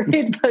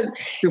 right? But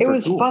it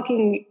was cool.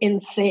 Fucking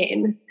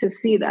insane to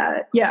see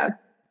that. Yeah.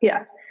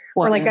 Yeah.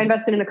 Well, or like I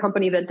invested in a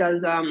company that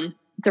does,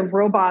 it's a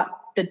robot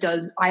that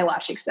does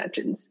eyelash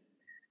extensions.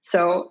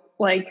 So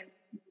like,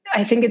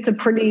 I think it's a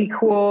pretty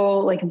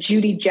cool, like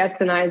Judy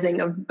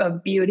Jetsonizing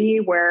of beauty,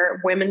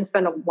 where women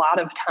spend a lot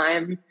of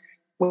time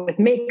with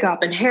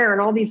makeup and hair and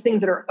all these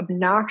things that are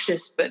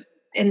obnoxious, but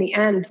in the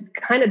end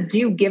kind of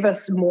do give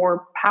us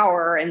more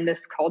power in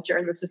this culture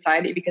and the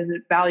society because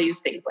it values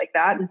things like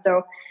that. And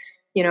so,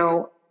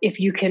 if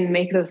you can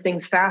make those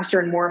things faster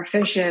and more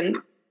efficient,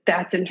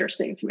 that's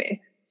interesting to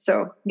me.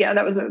 So yeah,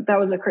 that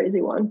was a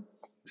crazy one.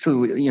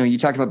 So, you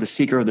talked about the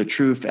seeker of the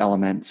truth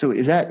element. So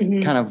is that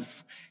kind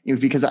of,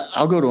 because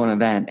I'll go to an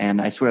event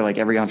and I swear like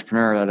every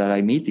entrepreneur that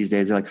I meet these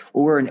days, they're like,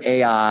 well, we're an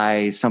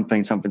AI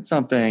something.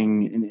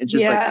 And it's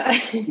just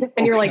like,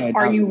 and you're like,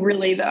 are you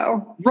really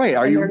though? Right.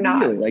 Are you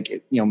really like,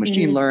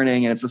 machine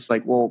learning? And it's just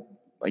like, well,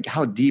 like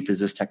how deep is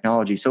this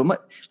technology? So like,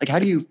 how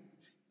do you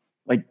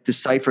like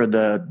decipher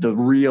the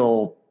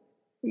real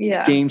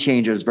game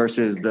changers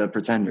versus the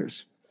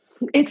pretenders?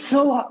 It's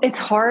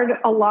hard.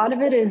 A lot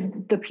of it is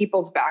the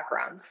people's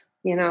backgrounds.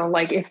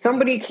 Like if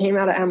somebody came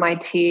out of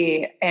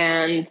MIT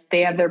and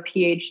they have their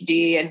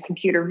PhD in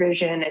computer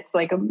vision, it's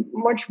like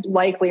much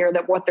likelier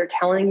that what they're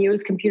telling you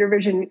is computer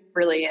vision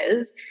really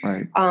is.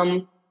 Right.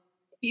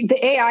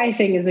 The AI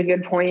thing is a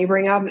good point you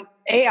bring up.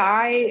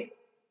 AI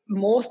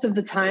most of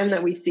the time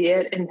that we see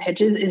it in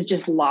pitches is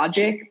just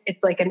logic.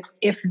 It's like an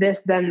if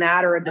this, then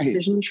that, or a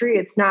decision tree.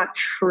 It's not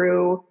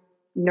true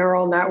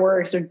neural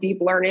networks or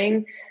deep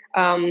learning.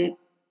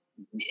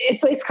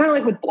 It's kind of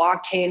like with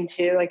blockchain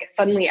too. Like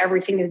suddenly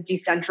everything is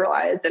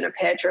decentralized in a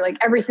pitch, or like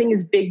everything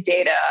is big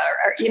data,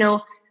 or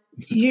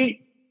you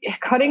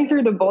cutting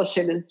through the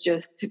bullshit is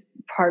just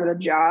part of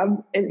the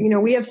job.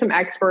 And, we have some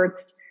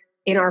experts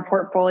in our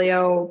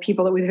portfolio,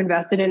 people that we've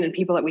invested in and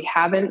people that we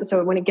haven't.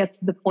 So when it gets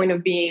to the point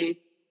of being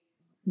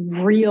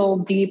real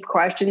deep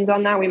questions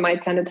on that, we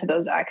might send it to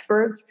those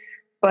experts.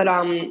 But,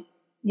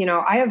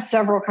 I have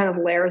several kind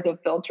of layers of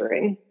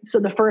filtering. So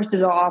the first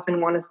is I'll often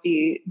want to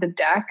see the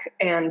deck,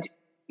 and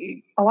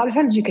a lot of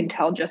times you can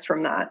tell just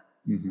from that.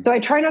 Mm-hmm. So I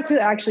try not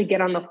to actually get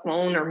on the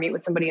phone or meet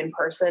with somebody in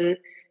person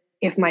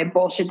if my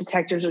bullshit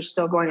detectors are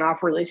still going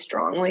off really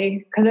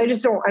strongly, because I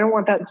don't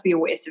want that to be a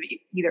waste of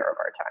either of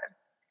our time.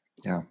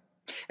 Yeah.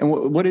 And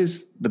what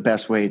is the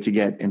best way to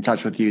get in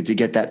touch with you to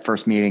get that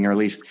first meeting, or at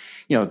least,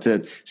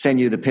 to send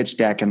you the pitch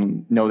deck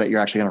and know that you're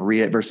actually going to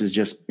read it versus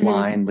just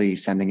blindly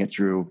sending it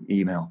through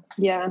email?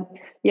 Yeah.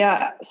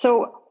 Yeah.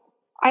 So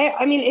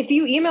I mean, if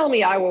you email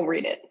me, I will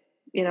read it.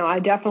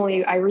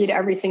 I read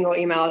every single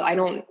email. I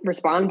don't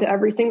respond to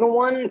every single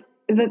one.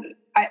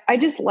 I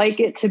just like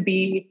it to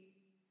be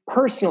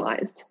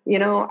personalized.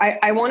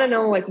 I want to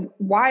know, like,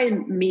 why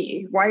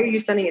me? Why are you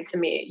sending it to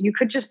me? You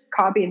could just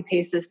copy and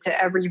paste this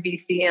to every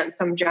VC on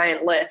some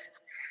giant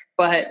list.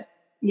 But,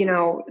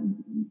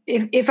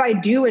 if I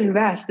do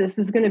invest, this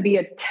is going to be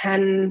a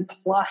 10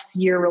 plus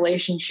year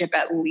relationship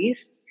at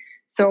least.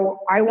 So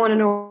I want to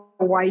know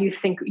why you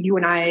think you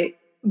and I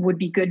would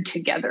be good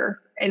together.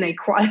 And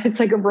it's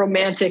like a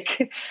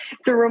romantic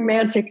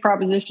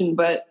proposition,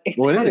 but it's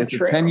a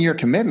 10-year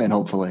commitment,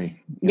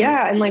 hopefully.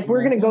 Yeah. And like,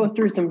 we're going to go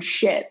through some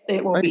shit.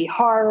 It will be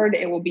hard.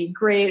 It will be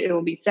great. It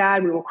will be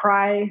sad. We will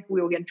cry.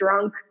 We will get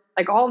drunk.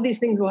 Like, all of these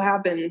things will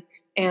happen.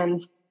 And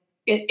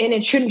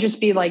it shouldn't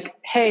just be like,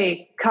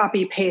 hey,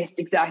 copy, paste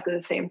exactly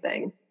the same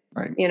thing.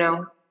 Right.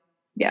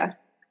 Yeah.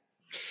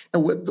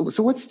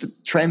 So what's the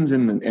trends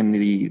in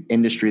the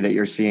industry that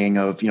you're seeing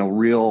of,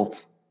 real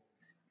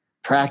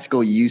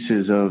practical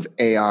uses of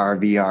AR,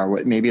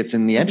 VR? Maybe it's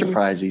in the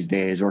enterprise these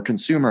days, or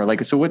consumer.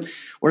 Like, so what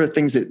are the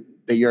things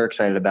that you're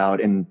excited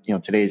about in,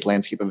 today's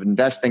landscape of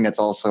investing? That's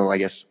also, I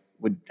guess,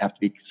 would have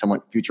to be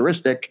somewhat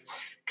futuristic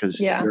because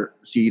you're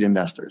seed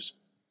investors.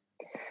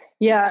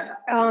 Yeah.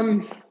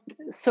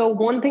 So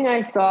one thing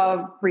I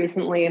saw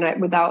recently, and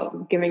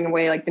without giving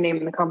away like the name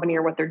of the company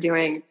or what they're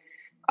doing,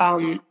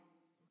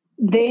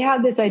 they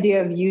had this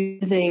idea of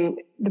using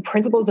the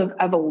principles of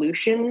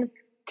evolution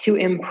to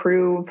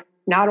improve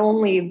not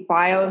only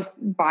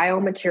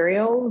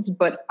biomaterials,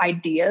 but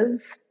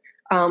ideas.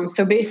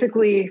 So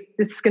basically,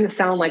 this is going to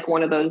sound like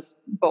one of those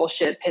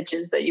bullshit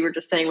pitches that you were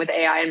just saying with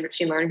AI and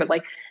machine learning, but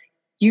like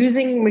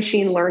using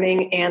machine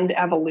learning and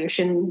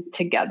evolution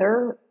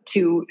together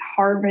to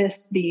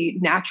harvest the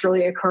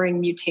naturally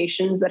occurring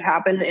mutations that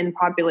happen in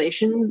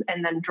populations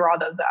and then draw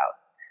those out.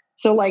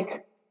 So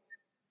like,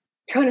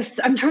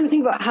 I'm trying to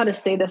think about how to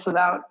say this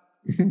without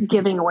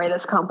giving away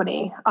this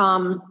company.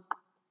 But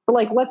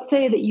like, let's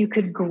say that you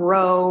could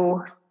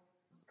grow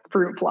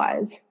fruit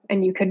flies,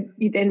 and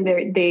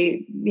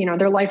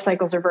their life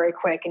cycles are very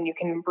quick, and you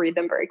can breed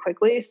them very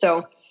quickly.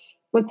 So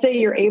let's say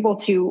you're able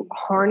to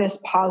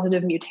harness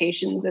positive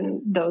mutations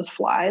in those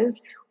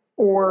flies,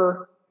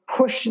 or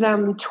push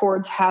them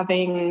towards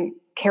having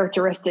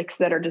characteristics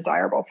that are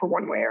desirable for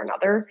one way or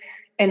another,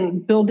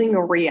 and building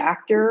a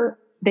reactor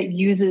that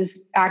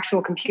uses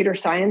actual computer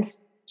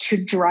science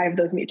to drive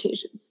those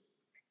mutations.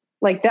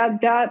 Like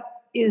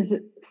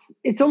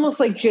it's almost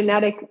like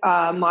genetic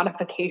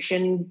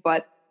modification,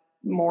 but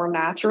more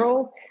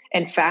natural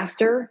and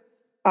faster.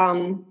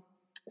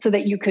 So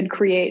that you could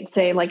create,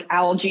 say, like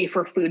algae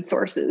for food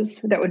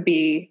sources that would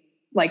be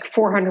like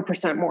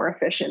 400% more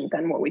efficient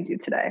than what we do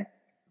today.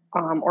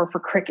 Or for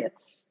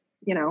crickets,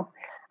 So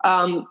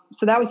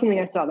that was something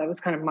I saw that was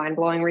kind of mind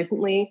blowing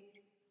recently.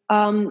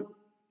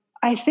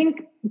 I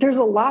think there's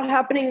a lot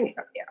happening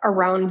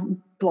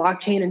around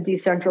blockchain and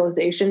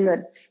decentralization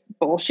that's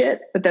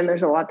bullshit, but then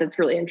there's a lot that's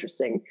really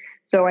interesting.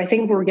 So I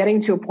think we're getting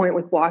to a point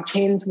with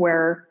blockchains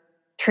where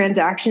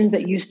transactions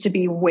that used to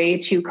be way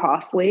too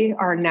costly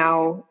are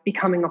now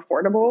becoming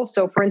affordable.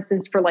 So for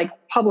instance, for like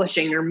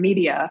publishing or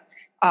media,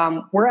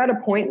 we're at a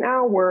point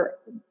now where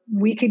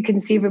we could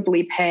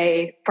conceivably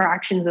pay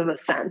fractions of a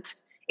cent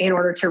in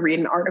order to read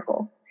an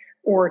article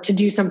or to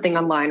do something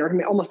online,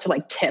 or almost to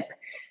like tip.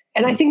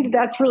 And I think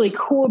that's really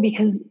cool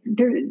because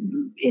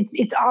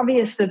it's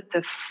obvious that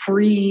the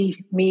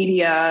free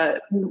media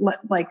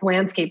like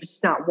landscape is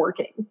just not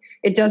working.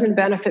 It doesn't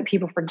benefit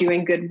people for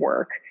doing good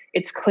work.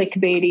 It's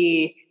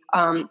clickbaity.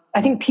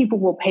 I think people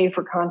will pay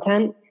for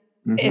content,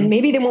 and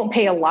maybe they won't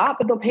pay a lot,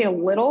 but they'll pay a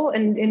little.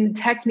 And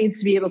tech needs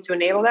to be able to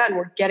enable that. And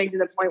we're getting to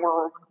the point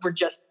where we're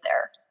just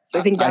there. So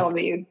I think that'll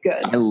be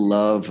good. I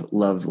love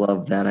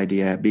that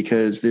idea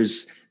because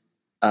there's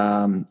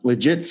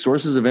legit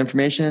sources of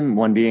information.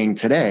 One being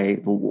today,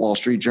 the Wall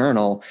Street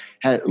Journal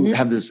has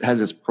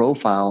this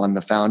profile on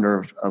the founder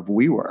of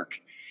WeWork.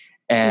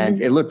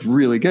 And it looked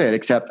really good,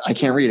 except I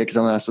can't read it because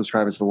I'm not a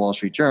subscriber to the Wall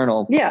Street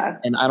Journal. Yeah.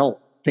 And I don't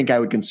think I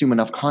would consume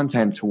enough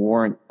content to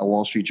warrant a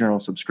Wall Street Journal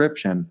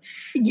subscription.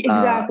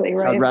 Exactly,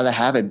 right. So I'd rather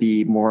have it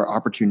be more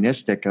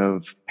opportunistic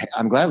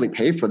I'm gladly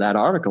pay for that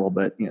article,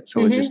 but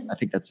so I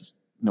think that's just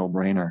no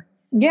brainer.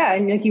 Yeah.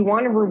 And like you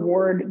want to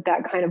reward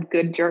that kind of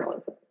good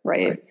journalism,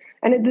 right?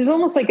 And there's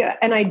almost like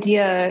an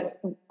idea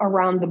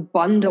around the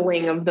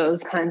bundling of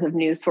those kinds of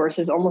news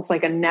sources, almost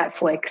like a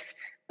Netflix,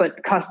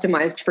 but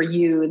customized for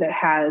you, that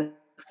has,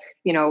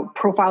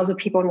 profiles of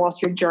people in Wall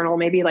Street Journal,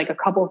 maybe like a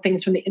couple of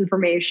things from the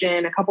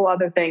Information, a couple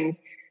other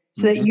things,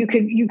 so that you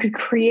could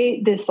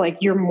create this like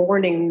your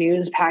morning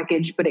news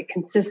package, but it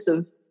consists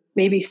of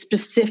maybe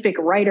specific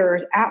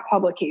writers at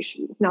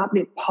publications, not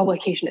the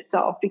publication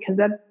itself, because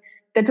that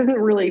doesn't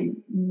really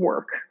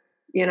work.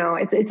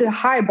 It's a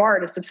high bar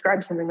to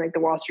subscribe to something like the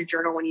Wall Street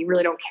Journal when you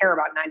really don't care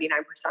about 99%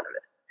 of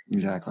it.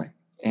 Exactly.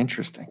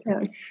 Interesting.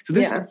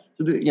 Yeah.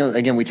 So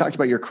again, we talked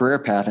about your career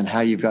path and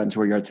how you've gotten to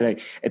where you are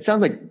today. It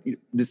sounds like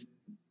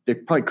there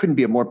probably couldn't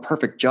be a more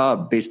perfect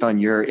job based on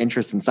your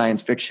interest in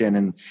science fiction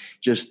and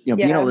just, being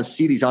able to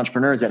see these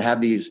entrepreneurs that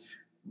have these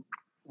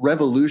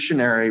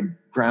revolutionary,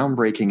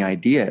 groundbreaking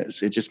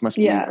ideas. It just must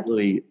be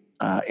really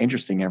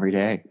interesting every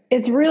day.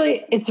 It's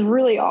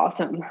really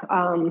awesome.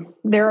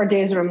 There are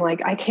days where I'm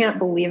like, I can't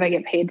believe I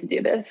get paid to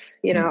do this.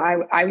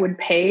 I would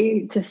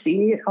pay to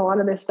see a lot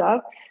of this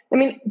stuff. I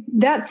mean,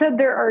 that said,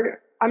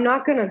 I'm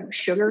not going to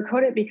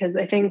sugarcoat it, because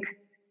I think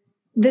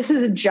this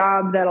is a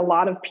job that a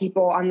lot of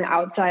people on the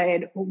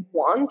outside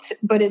want,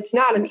 but it's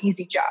not an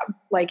easy job.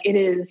 Like, it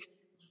is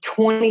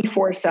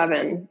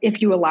 24/7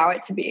 if you allow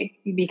it to be,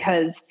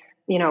 because,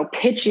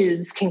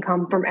 pitches can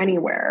come from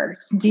anywhere.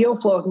 Deal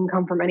flow can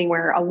come from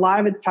anywhere. A lot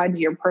of it's tied to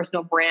your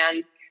personal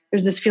brand.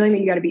 There's this feeling that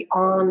you got to be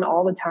on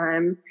all the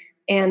time.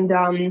 And,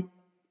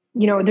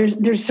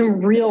 there's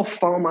some real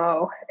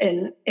FOMO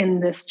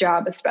in this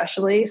job,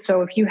 especially.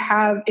 So if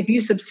you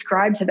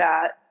subscribe to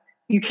that,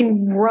 you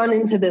can run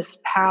into this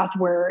path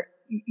where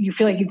you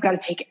feel like you've got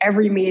to take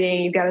every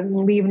meeting, you've got to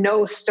leave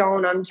no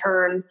stone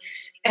unturned.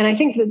 And I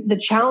think that the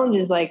challenge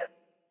is like,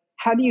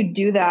 how do you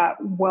do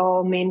that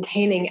while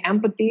maintaining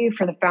empathy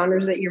for the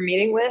founders that you're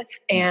meeting with,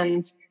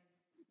 and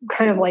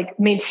kind of like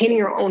maintaining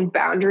your own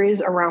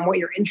boundaries around what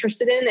you're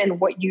interested in and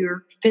what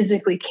you're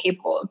physically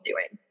capable of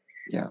doing?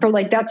 Yeah.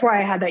 That's why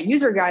I had that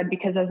user guide,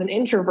 because as an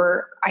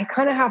introvert, I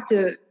kind of have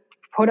to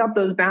put up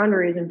those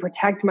boundaries and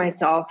protect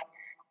myself.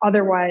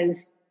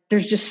 Otherwise,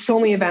 there's just so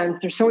many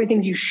events. There's so many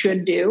things you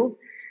should do.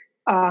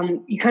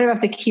 You kind of have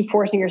to keep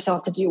forcing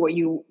yourself to do what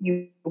you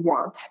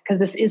want, because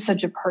this is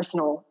such a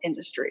personal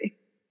industry.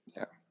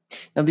 Yeah.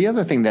 Now, the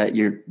other thing that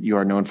you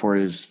are known for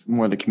is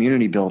more the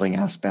community building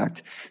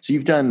aspect. So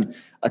you've done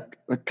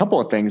a couple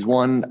of things.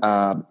 One,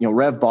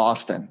 Rev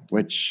Boston,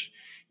 which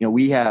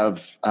we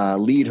have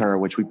Lead Her,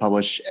 which we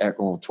publish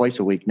twice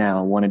a week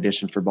now. One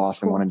edition for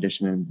Boston, one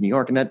edition in New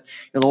York, and that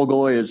the whole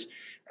goal is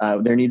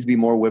there needs to be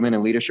more women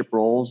in leadership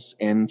roles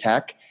in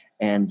tech.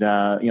 And,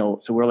 so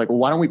we're like, well,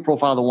 why don't we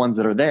profile the ones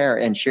that are there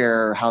and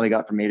share how they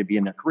got from A to B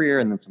in their career,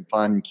 and then some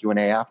fun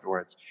Q&A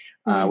afterwards,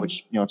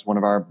 which, it's one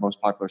of our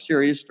most popular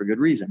series for good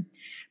reason.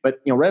 But,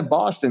 Rev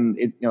Boston,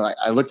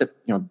 I looked at,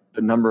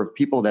 the number of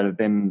people that have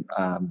been,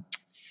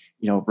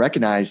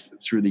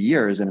 recognized through the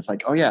years, and it's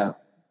like, oh yeah,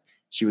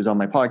 she was on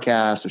my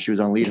podcast or she was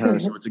on Lead Her.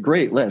 So it's a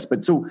great list.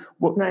 But so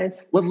what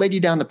led you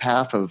down the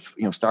path of,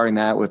 starting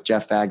that with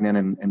Jeff Fagnan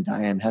and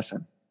Diane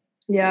Hessen?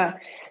 Yeah.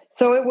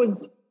 So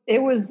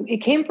it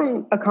came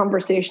from a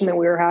conversation that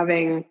we were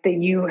having that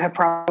you have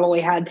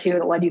probably had too,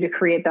 that led you to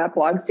create that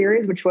blog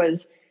series, which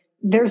was,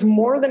 there's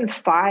more than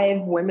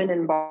 5 women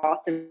in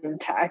Boston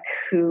tech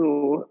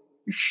who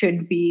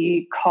should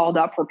be called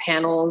up for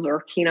panels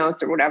or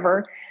keynotes or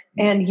whatever.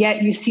 And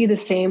yet you see the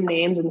same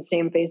names and the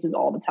same faces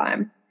all the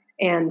time.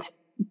 And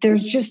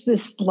there's just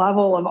this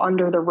level of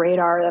under the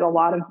radar that a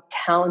lot of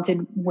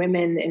talented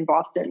women in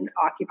Boston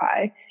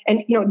occupy.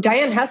 And,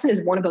 Diane Hessen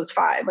is one of those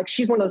 5. Like,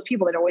 she's one of those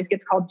people that always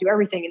gets called to do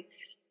everything. And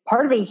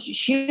part of it is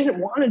she doesn't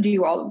want to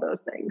do all of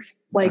those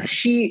things. Like,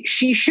 she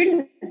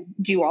shouldn't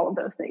do all of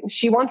those things.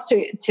 She wants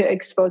to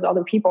expose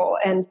other people.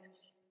 And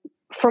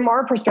from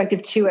our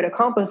perspective too, at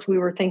Accomplice, we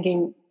were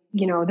thinking,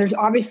 there's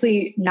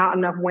obviously not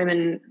enough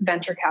women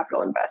venture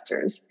capital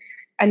investors.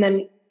 And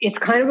then it's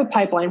kind of a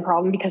pipeline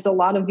problem, because a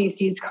lot of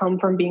VCs come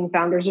from being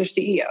founders or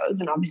CEOs.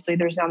 And obviously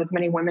there's not as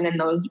many women in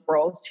those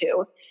roles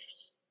too.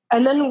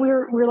 And then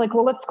we're like,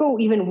 well, let's go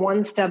even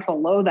one step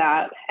below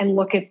that and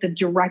look at the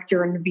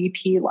director and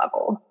VP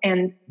level.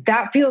 And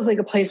that feels like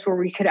a place where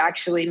we could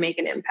actually make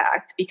an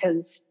impact,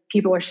 because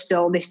people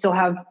they still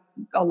have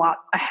a lot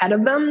ahead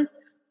of them,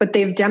 but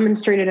they've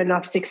demonstrated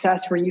enough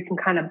success where you can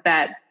kind of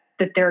bet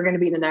that they're going to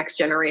be the next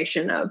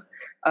generation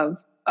of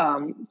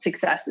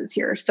successes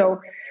here.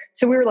 So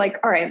we were like,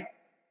 all right,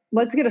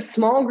 let's get a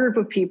small group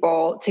of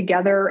people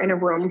together in a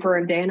room for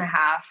a day and a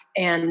half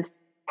and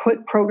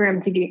put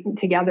program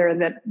together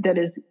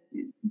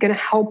going to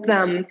help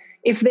them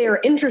if they are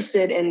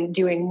interested in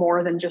doing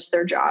more than just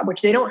their job,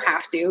 which they don't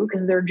have to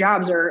because their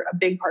jobs are a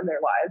big part of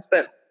their lives.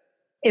 But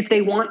if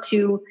they want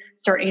to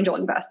start angel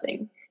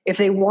investing, if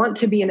they want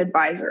to be an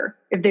advisor,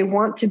 if they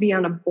want to be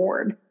on a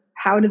board,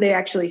 how do they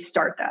actually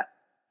start that?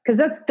 Because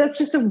that's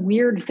just a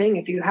weird thing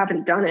if you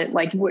haven't done it.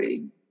 Like,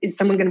 is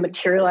someone going to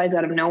materialize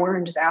out of nowhere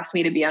and just ask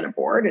me to be on a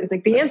board? And it's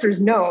like, the answer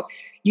is no.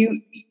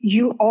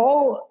 You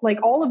all,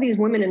 like all of these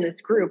women in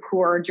this group who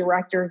are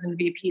directors and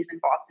VPs in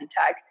Boston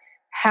Tech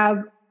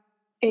have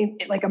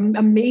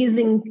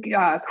amazing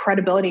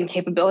credibility and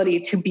capability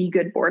to be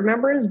good board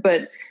members,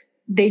 but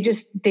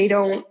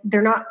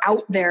they're not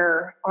out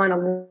there on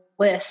a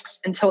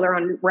list until they're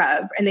on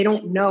Rev, and they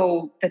don't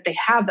know that they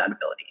have that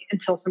ability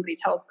until somebody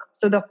tells them.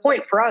 So the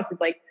point for us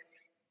is like,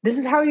 this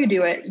is how you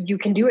do it. You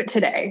can do it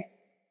today,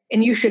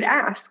 and you should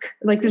ask.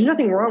 Like, there's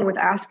nothing wrong with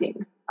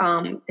asking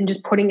and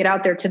just putting it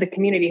out there to the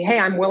community. Hey,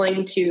 I'm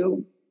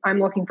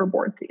looking for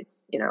board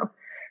seats, you know?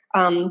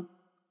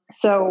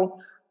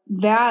 So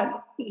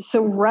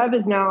Rev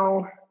is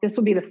now, this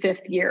will be the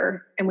 5th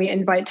year, and we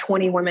invite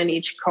 20 women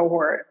each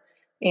cohort.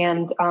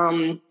 And,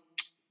 I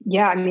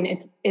mean,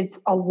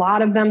 it's a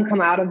lot of them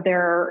come out of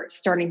there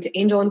starting to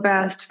angel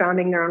invest,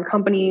 founding their own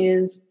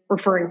companies,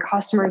 referring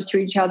customers to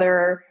each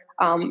other,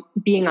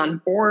 being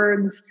on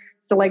boards.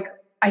 So like,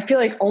 I feel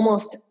like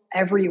almost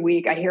every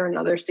week I hear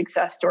another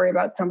success story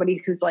about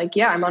somebody who's like,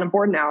 yeah, I'm on a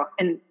board now.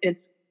 And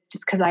it's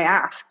just because I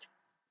asked,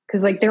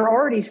 because like, they're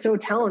already so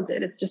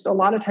talented. It's just a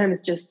lot of times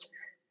it's just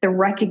the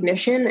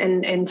recognition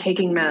and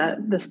taking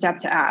the step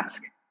to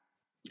ask.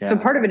 Yeah. So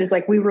part of it is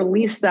like, we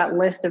release that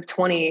list of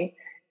 20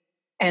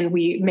 and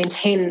we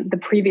maintain the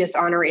previous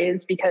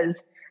honorees,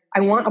 because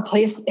I want a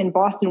place in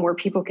Boston where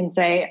people can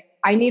say,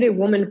 I need a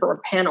woman for a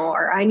panel,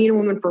 or I need a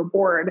woman for a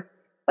board.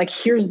 Like,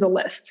 here's the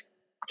list.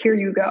 Here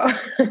you go.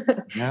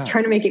 Yeah.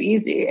 Trying to make it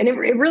easy. And it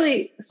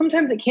really,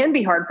 sometimes it can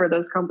be hard for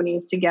those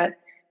companies to get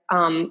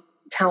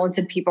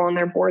talented people on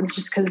their boards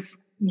just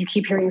because you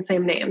keep hearing the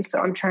same names. So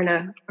I'm trying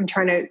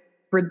to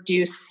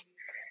reduce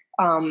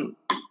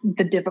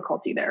the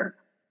difficulty there.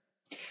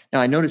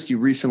 Now, I noticed you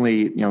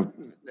recently,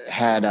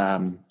 had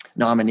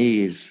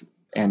nominees,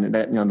 and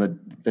that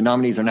the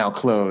nominees are now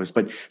closed.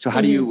 But so,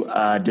 how do you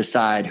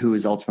decide who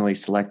is ultimately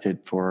selected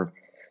for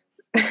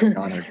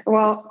honor?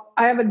 Well,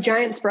 I have a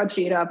giant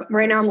spreadsheet up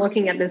right now. I'm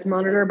looking at this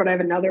monitor, but I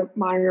have another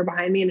monitor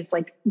behind me, and it's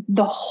like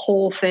the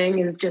whole thing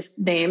is just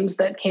names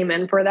that came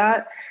in for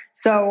that.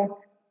 So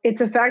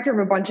it's a factor of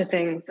a bunch of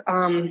things.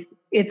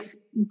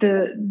 It's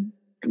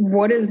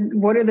what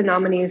do the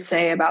nominees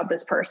say about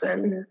this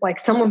person? Like,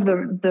 some of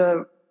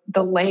the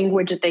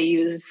language that they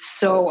use is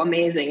so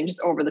amazing,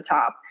 just over the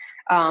top.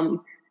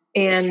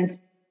 And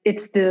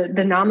it's the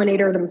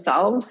nominator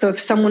themselves. So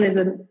if someone is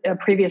a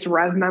previous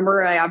Rev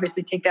member, I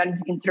obviously take that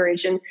into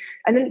consideration.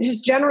 And then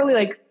just generally,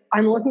 like,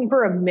 I'm looking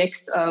for a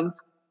mix of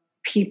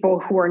people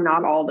who are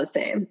not all the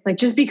same. Like,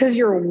 just because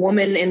you're a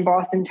woman in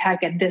Boston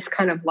Tech at this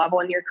kind of level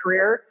in your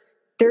career,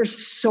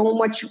 there's so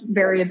much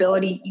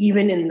variability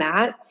even in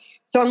that.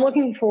 So I'm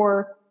looking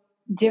for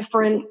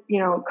different,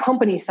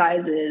 company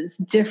sizes,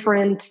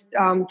 different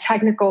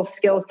technical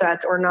skill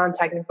sets or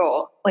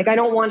non-technical. Like, I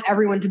don't want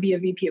everyone to be a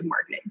VP of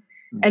marketing.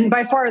 And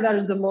by far, that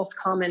is the most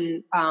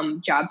common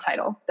job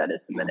title that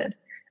is submitted.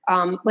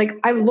 Like,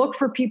 I look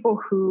for people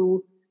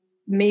who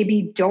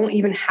maybe don't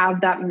even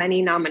have that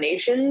many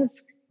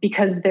nominations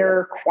because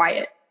they're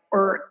quiet,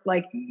 or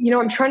like,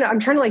 I'm trying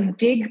to like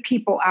dig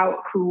people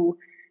out who,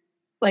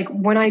 like,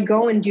 when I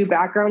go and do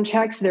background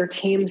checks, their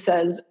team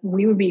says,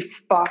 we would be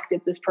fucked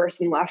if this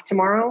person left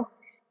tomorrow,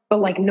 but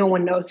like, no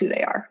one knows who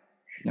they are.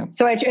 Yep.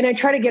 So I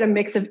try to get a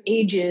mix of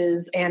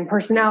ages and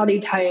personality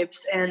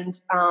types. And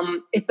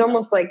it's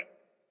almost like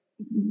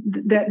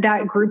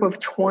that group of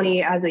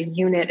 20 as a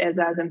unit is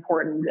as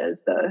important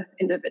as the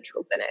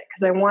individuals in it.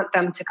 Cause I want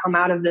them to come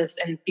out of this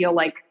and feel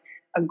like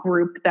a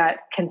group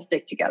that can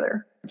stick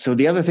together. So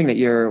the other thing that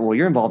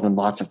you're involved in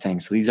lots of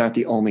things. So these aren't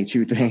the only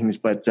 2 things,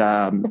 but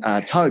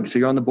TUG. So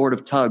you're on the board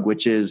of TUG,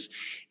 which is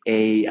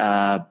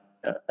a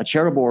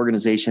charitable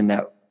organization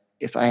that,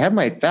 if I have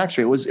my facts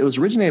right, it was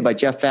originated by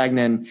Jeff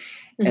Fagnan,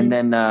 mm-hmm. and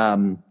then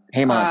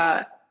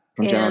Hemant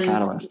from General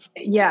Catalyst.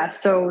 Yeah.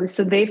 So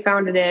they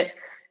founded it,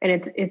 and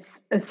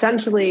it's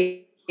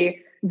essentially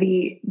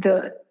it's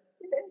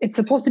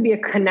supposed to be a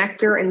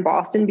connector in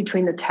Boston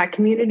between the tech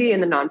community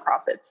and the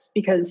nonprofits,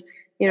 because,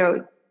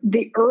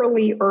 the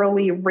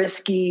early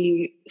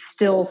risky,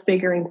 still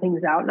figuring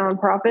things out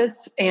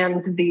nonprofits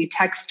and the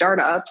tech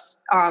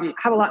startups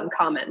have a lot in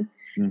common.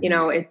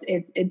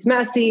 Mm-hmm. It's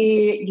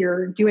messy.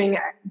 You're doing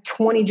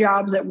 20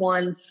 jobs at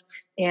once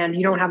and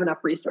you don't have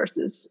enough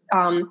resources.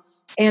 And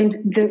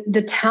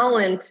the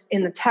talent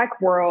in the tech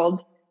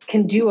world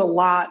can do a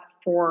lot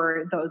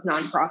for those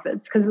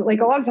nonprofits. Cause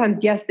like, a lot of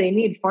times, yes, they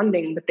need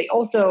funding, but they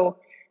also,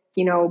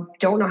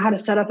 don't know how to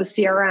set up a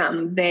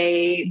CRM.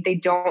 They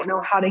don't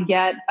know how to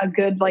get a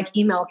good like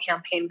email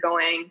campaign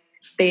going.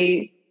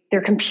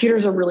 Their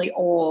computers are really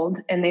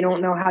old and they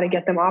don't know how to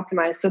get them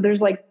optimized. So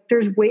there's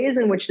ways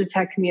in which the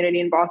tech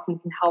community in Boston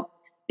can help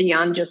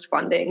beyond just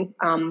funding.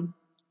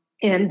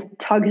 And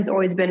Tug has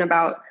always been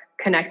about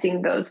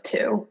connecting those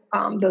two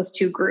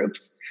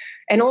groups.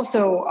 And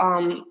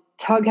also,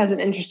 Tug has an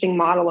interesting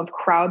model of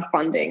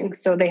crowdfunding.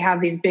 So they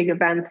have these big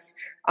events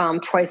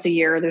twice a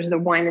year. There's the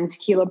wine and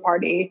tequila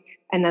party,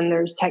 and then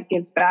there's Tech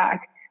Gives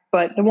Back.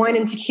 But the wine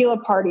and tequila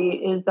party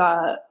is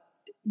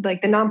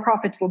like the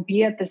nonprofits will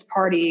be at this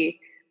party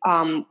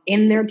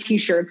in their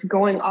t-shirts,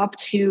 going up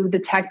to the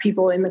tech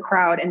people in the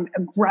crowd and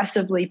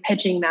aggressively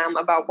pitching them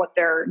about what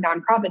their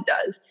nonprofit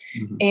does.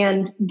 Mm-hmm.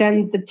 And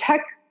then the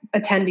tech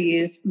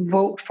attendees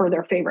vote for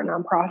their favorite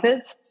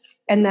nonprofits.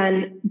 And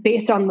then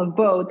based on the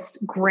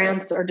votes,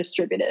 grants are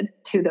distributed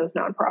to those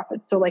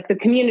nonprofits. So like the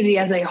community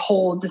as a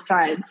whole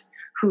decides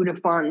who to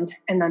fund.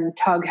 And then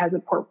Tug has a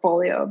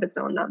portfolio of its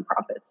own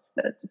nonprofits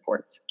that it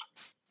supports.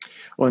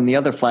 Well, and the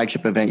other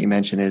flagship event you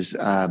mentioned is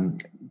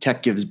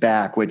Tech Gives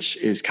Back, which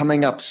is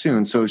coming up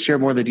soon. So share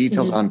more of the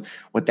details on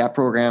what that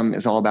program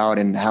is all about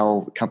and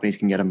how companies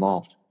can get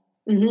involved.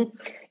 Mm-hmm.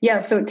 Yeah,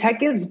 so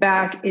Tech Gives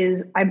Back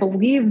is, I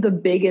believe, the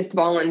biggest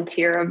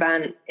volunteer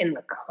event in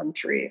the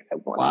country, I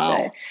want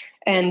to say.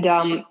 And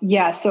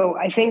so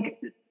I think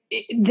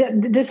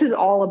this is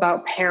all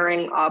about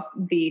pairing up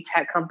the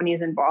tech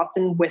companies in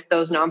Boston with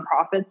those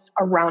nonprofits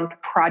around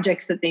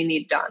projects that they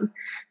need done.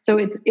 So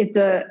it's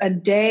a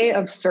day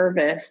of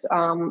service,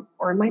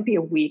 or it might be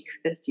a week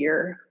this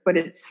year, but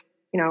it's,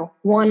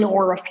 one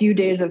or a few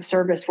days of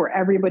service where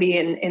everybody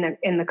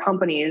in the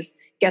companies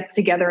gets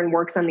together and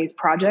works on these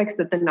projects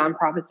that the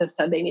nonprofits have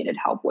said they needed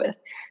help with.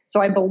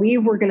 So I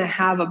believe we're going to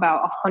have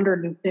about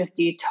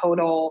 150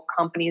 total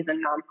companies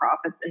and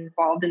nonprofits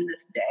involved in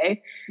this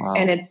day. Wow.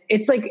 And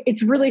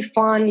it's really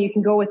fun. You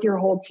can go with your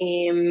whole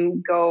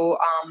team, go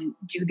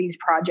do these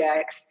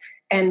projects,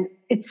 and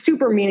it's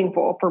super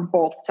meaningful for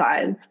both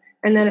sides.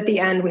 And then at the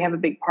end we have a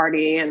big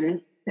party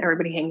and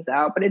everybody hangs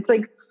out, but it's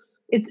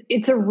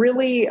a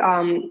really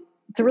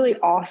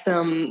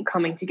awesome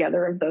coming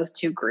together of those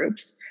two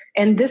groups.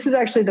 And this is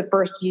actually the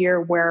first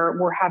year where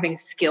we're having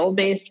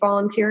skill-based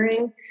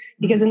volunteering,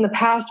 because in the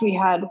past we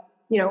had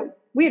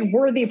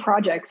worthy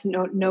projects,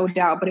 no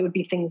doubt, but it would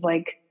be things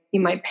like you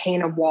might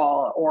paint a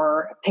wall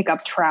or pick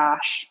up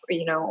trash,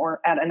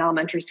 or at an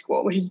elementary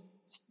school, which is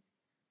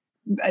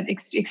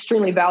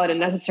extremely valid and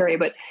necessary,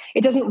 but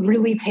it doesn't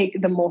really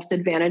take the most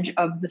advantage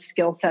of the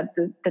skill set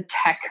that the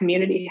tech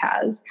community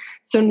has.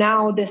 So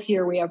now this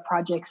year we have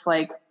projects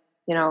like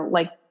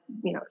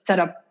set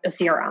up a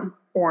CRM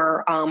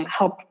or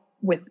help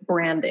with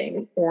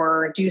branding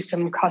or do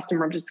some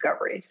customer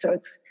discovery. So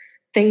it's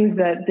things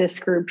that this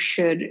group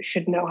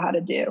should know how to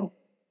do.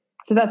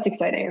 So that's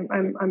exciting.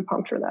 I'm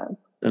pumped for that.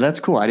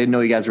 That's cool. I didn't know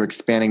you guys were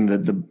expanding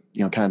the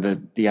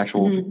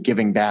actual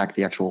giving back,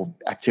 the actual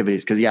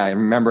activities. Cause I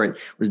remember it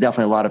was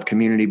definitely a lot of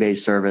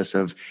community-based service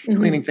of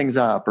cleaning things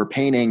up or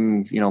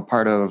painting,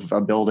 part of a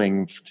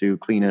building to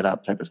clean it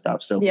up type of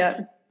stuff. So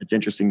it's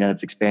interesting that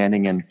it's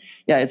expanding, and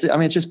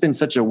it's just been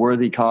such a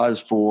worthy cause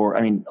for,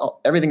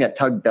 everything that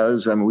Tug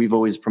does. We've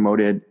always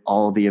promoted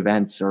all the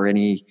events or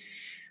any,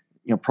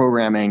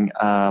 programming.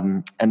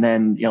 And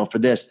then, for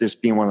this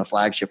being one of the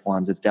flagship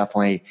ones, it's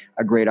definitely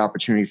a great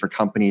opportunity for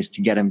companies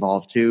to get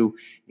involved too.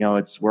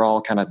 We're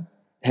all kind of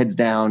heads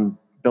down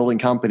building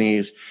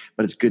companies,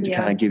 but it's good to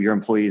kind of give your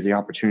employees the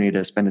opportunity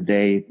to spend a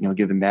day,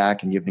 giving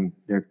back and giving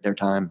their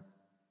time.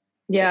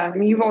 Yeah.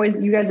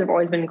 You guys have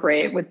always been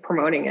great with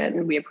promoting it,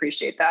 and we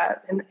appreciate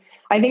that. And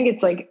I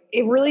think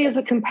it really is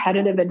a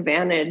competitive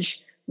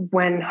advantage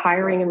when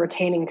hiring and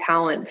retaining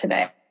talent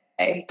today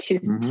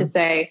to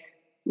say,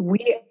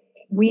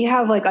 we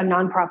have like a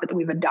nonprofit that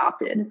we've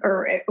adopted,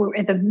 or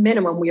at the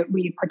minimum,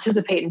 we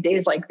participate in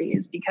days like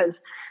these,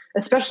 because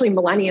especially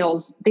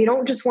millennials, they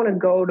don't just want to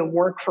go to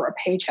work for a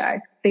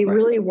paycheck. They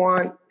really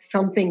want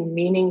something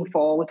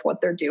meaningful with what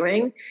they're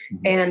doing.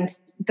 And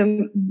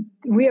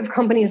we have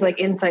companies like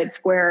Insight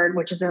Squared,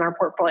 which is in our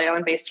portfolio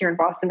and based here in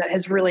Boston, that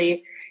has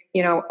really,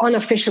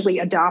 unofficially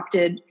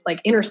adopted like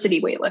inner city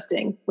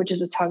weightlifting, which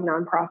is a Tug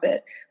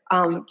nonprofit,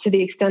 to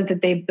the extent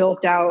that they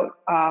built out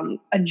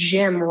a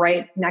gym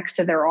right next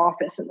to their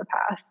office in the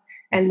past.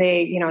 And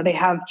they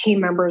have team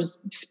members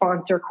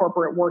sponsor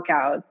corporate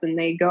workouts, and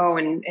they go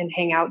and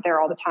hang out there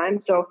all the time.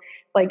 So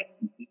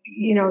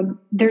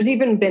there's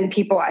even been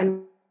people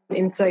in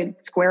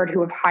Insight Squared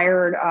who have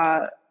hired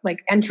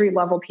entry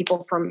level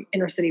people from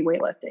inner city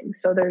weightlifting.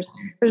 So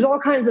there's all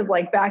kinds of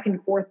like back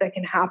and forth that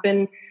can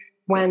happen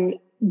when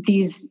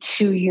these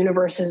two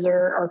universes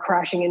are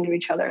crashing into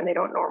each other, and they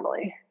don't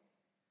normally.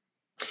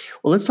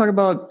 Well, let's talk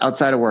about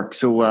outside of work.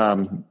 So,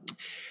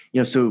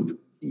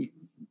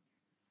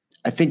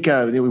 I think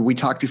we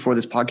talked before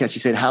this podcast.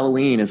 You said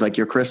Halloween is like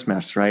your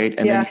Christmas, right?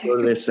 And then you go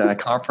to this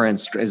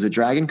conference. Is it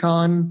Dragon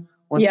Con?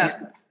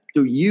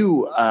 So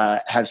you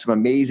have some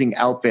amazing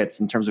outfits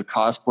in terms of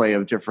cosplay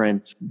of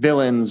different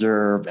villains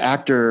or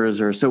actors,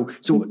 or so.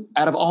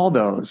 Out of all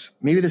those,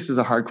 maybe this is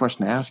a hard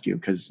question to ask you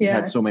because you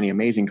had so many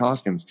amazing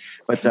costumes.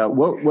 But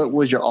what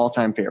was your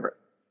all-time favorite?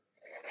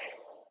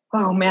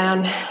 Oh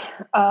man,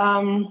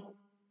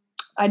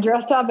 I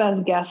dressed up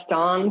as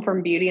Gaston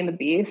from Beauty and the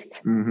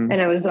Beast, Mm-hmm.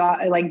 and it was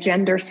like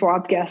gender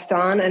swapped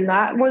Gaston, and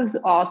that was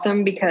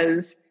awesome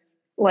because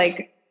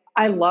like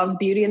I loved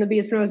Beauty and the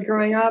Beast when I was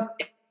growing up,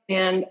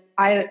 and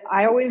I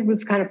always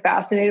was kind of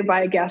fascinated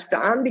by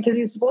Gaston because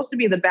he's supposed to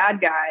be the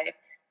bad guy,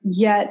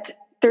 yet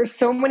there's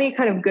so many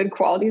kind of good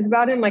qualities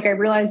about him. Like I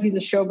realize he's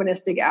a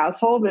chauvinistic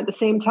asshole, but at the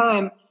same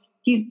time,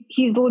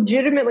 he's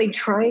legitimately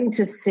trying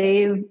to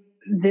save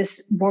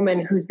this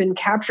woman who's been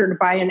captured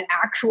by an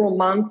actual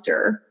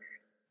monster.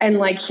 And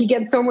like, he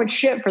gets so much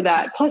shit for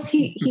that. Plus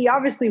he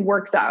obviously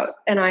works out,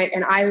 and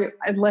I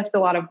lift a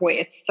lot of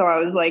weights. So I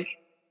was like,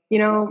 you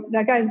know,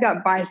 that guy's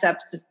got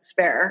biceps to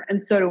spare.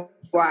 And so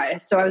do I.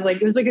 So I was like,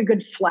 it was like a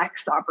good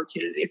flex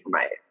opportunity for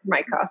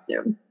my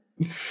costume.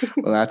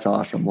 Well, that's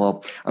awesome.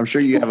 Well, I'm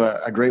sure you have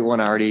a great one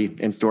already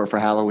in store for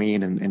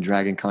Halloween and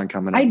Dragon Con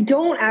coming up. I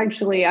don't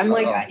actually. I'm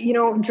like, you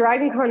know,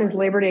 Dragon Con is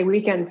Labor Day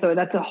weekend, so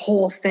that's a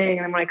whole thing.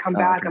 And when I come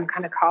back, okay, I'm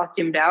kind of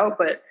costumed out,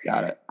 but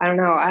got it. I don't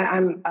know.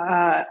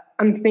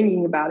 I'm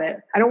thinking about it.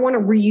 I don't want to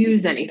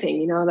reuse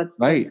anything, you know,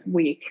 that's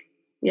weak.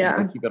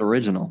 Yeah. Keep it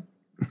original.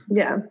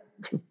 Yeah.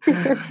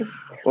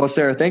 Well,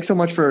 Sarah, thanks so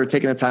much for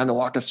taking the time to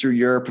walk us through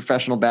your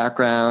professional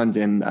background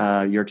and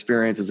your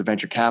experience as a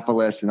venture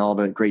capitalist and all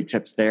the great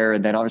tips there.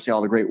 And then obviously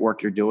all the great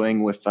work you're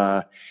doing with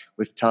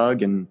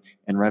Tug and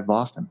Rev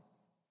Boston.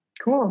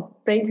 Cool.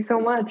 Thank you so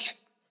much.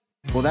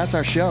 Well, that's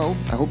our show.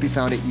 I hope you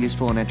found it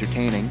useful and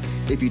entertaining.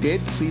 If you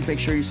did, please make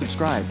sure you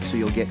subscribe so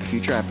you'll get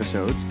future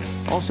episodes.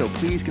 Also,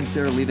 please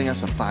consider leaving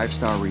us a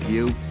 5-star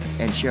review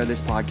and share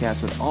this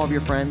podcast with all of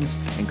your friends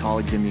and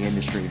colleagues in the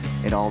industry.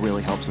 It all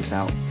really helps us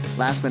out.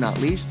 Last but not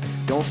least,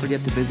 don't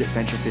forget to visit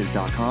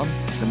venturefizz.com,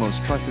 the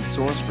most trusted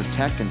source for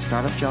tech and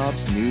startup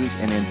jobs, news,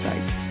 and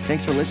insights.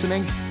 Thanks for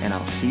listening, and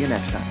I'll see you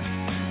next time.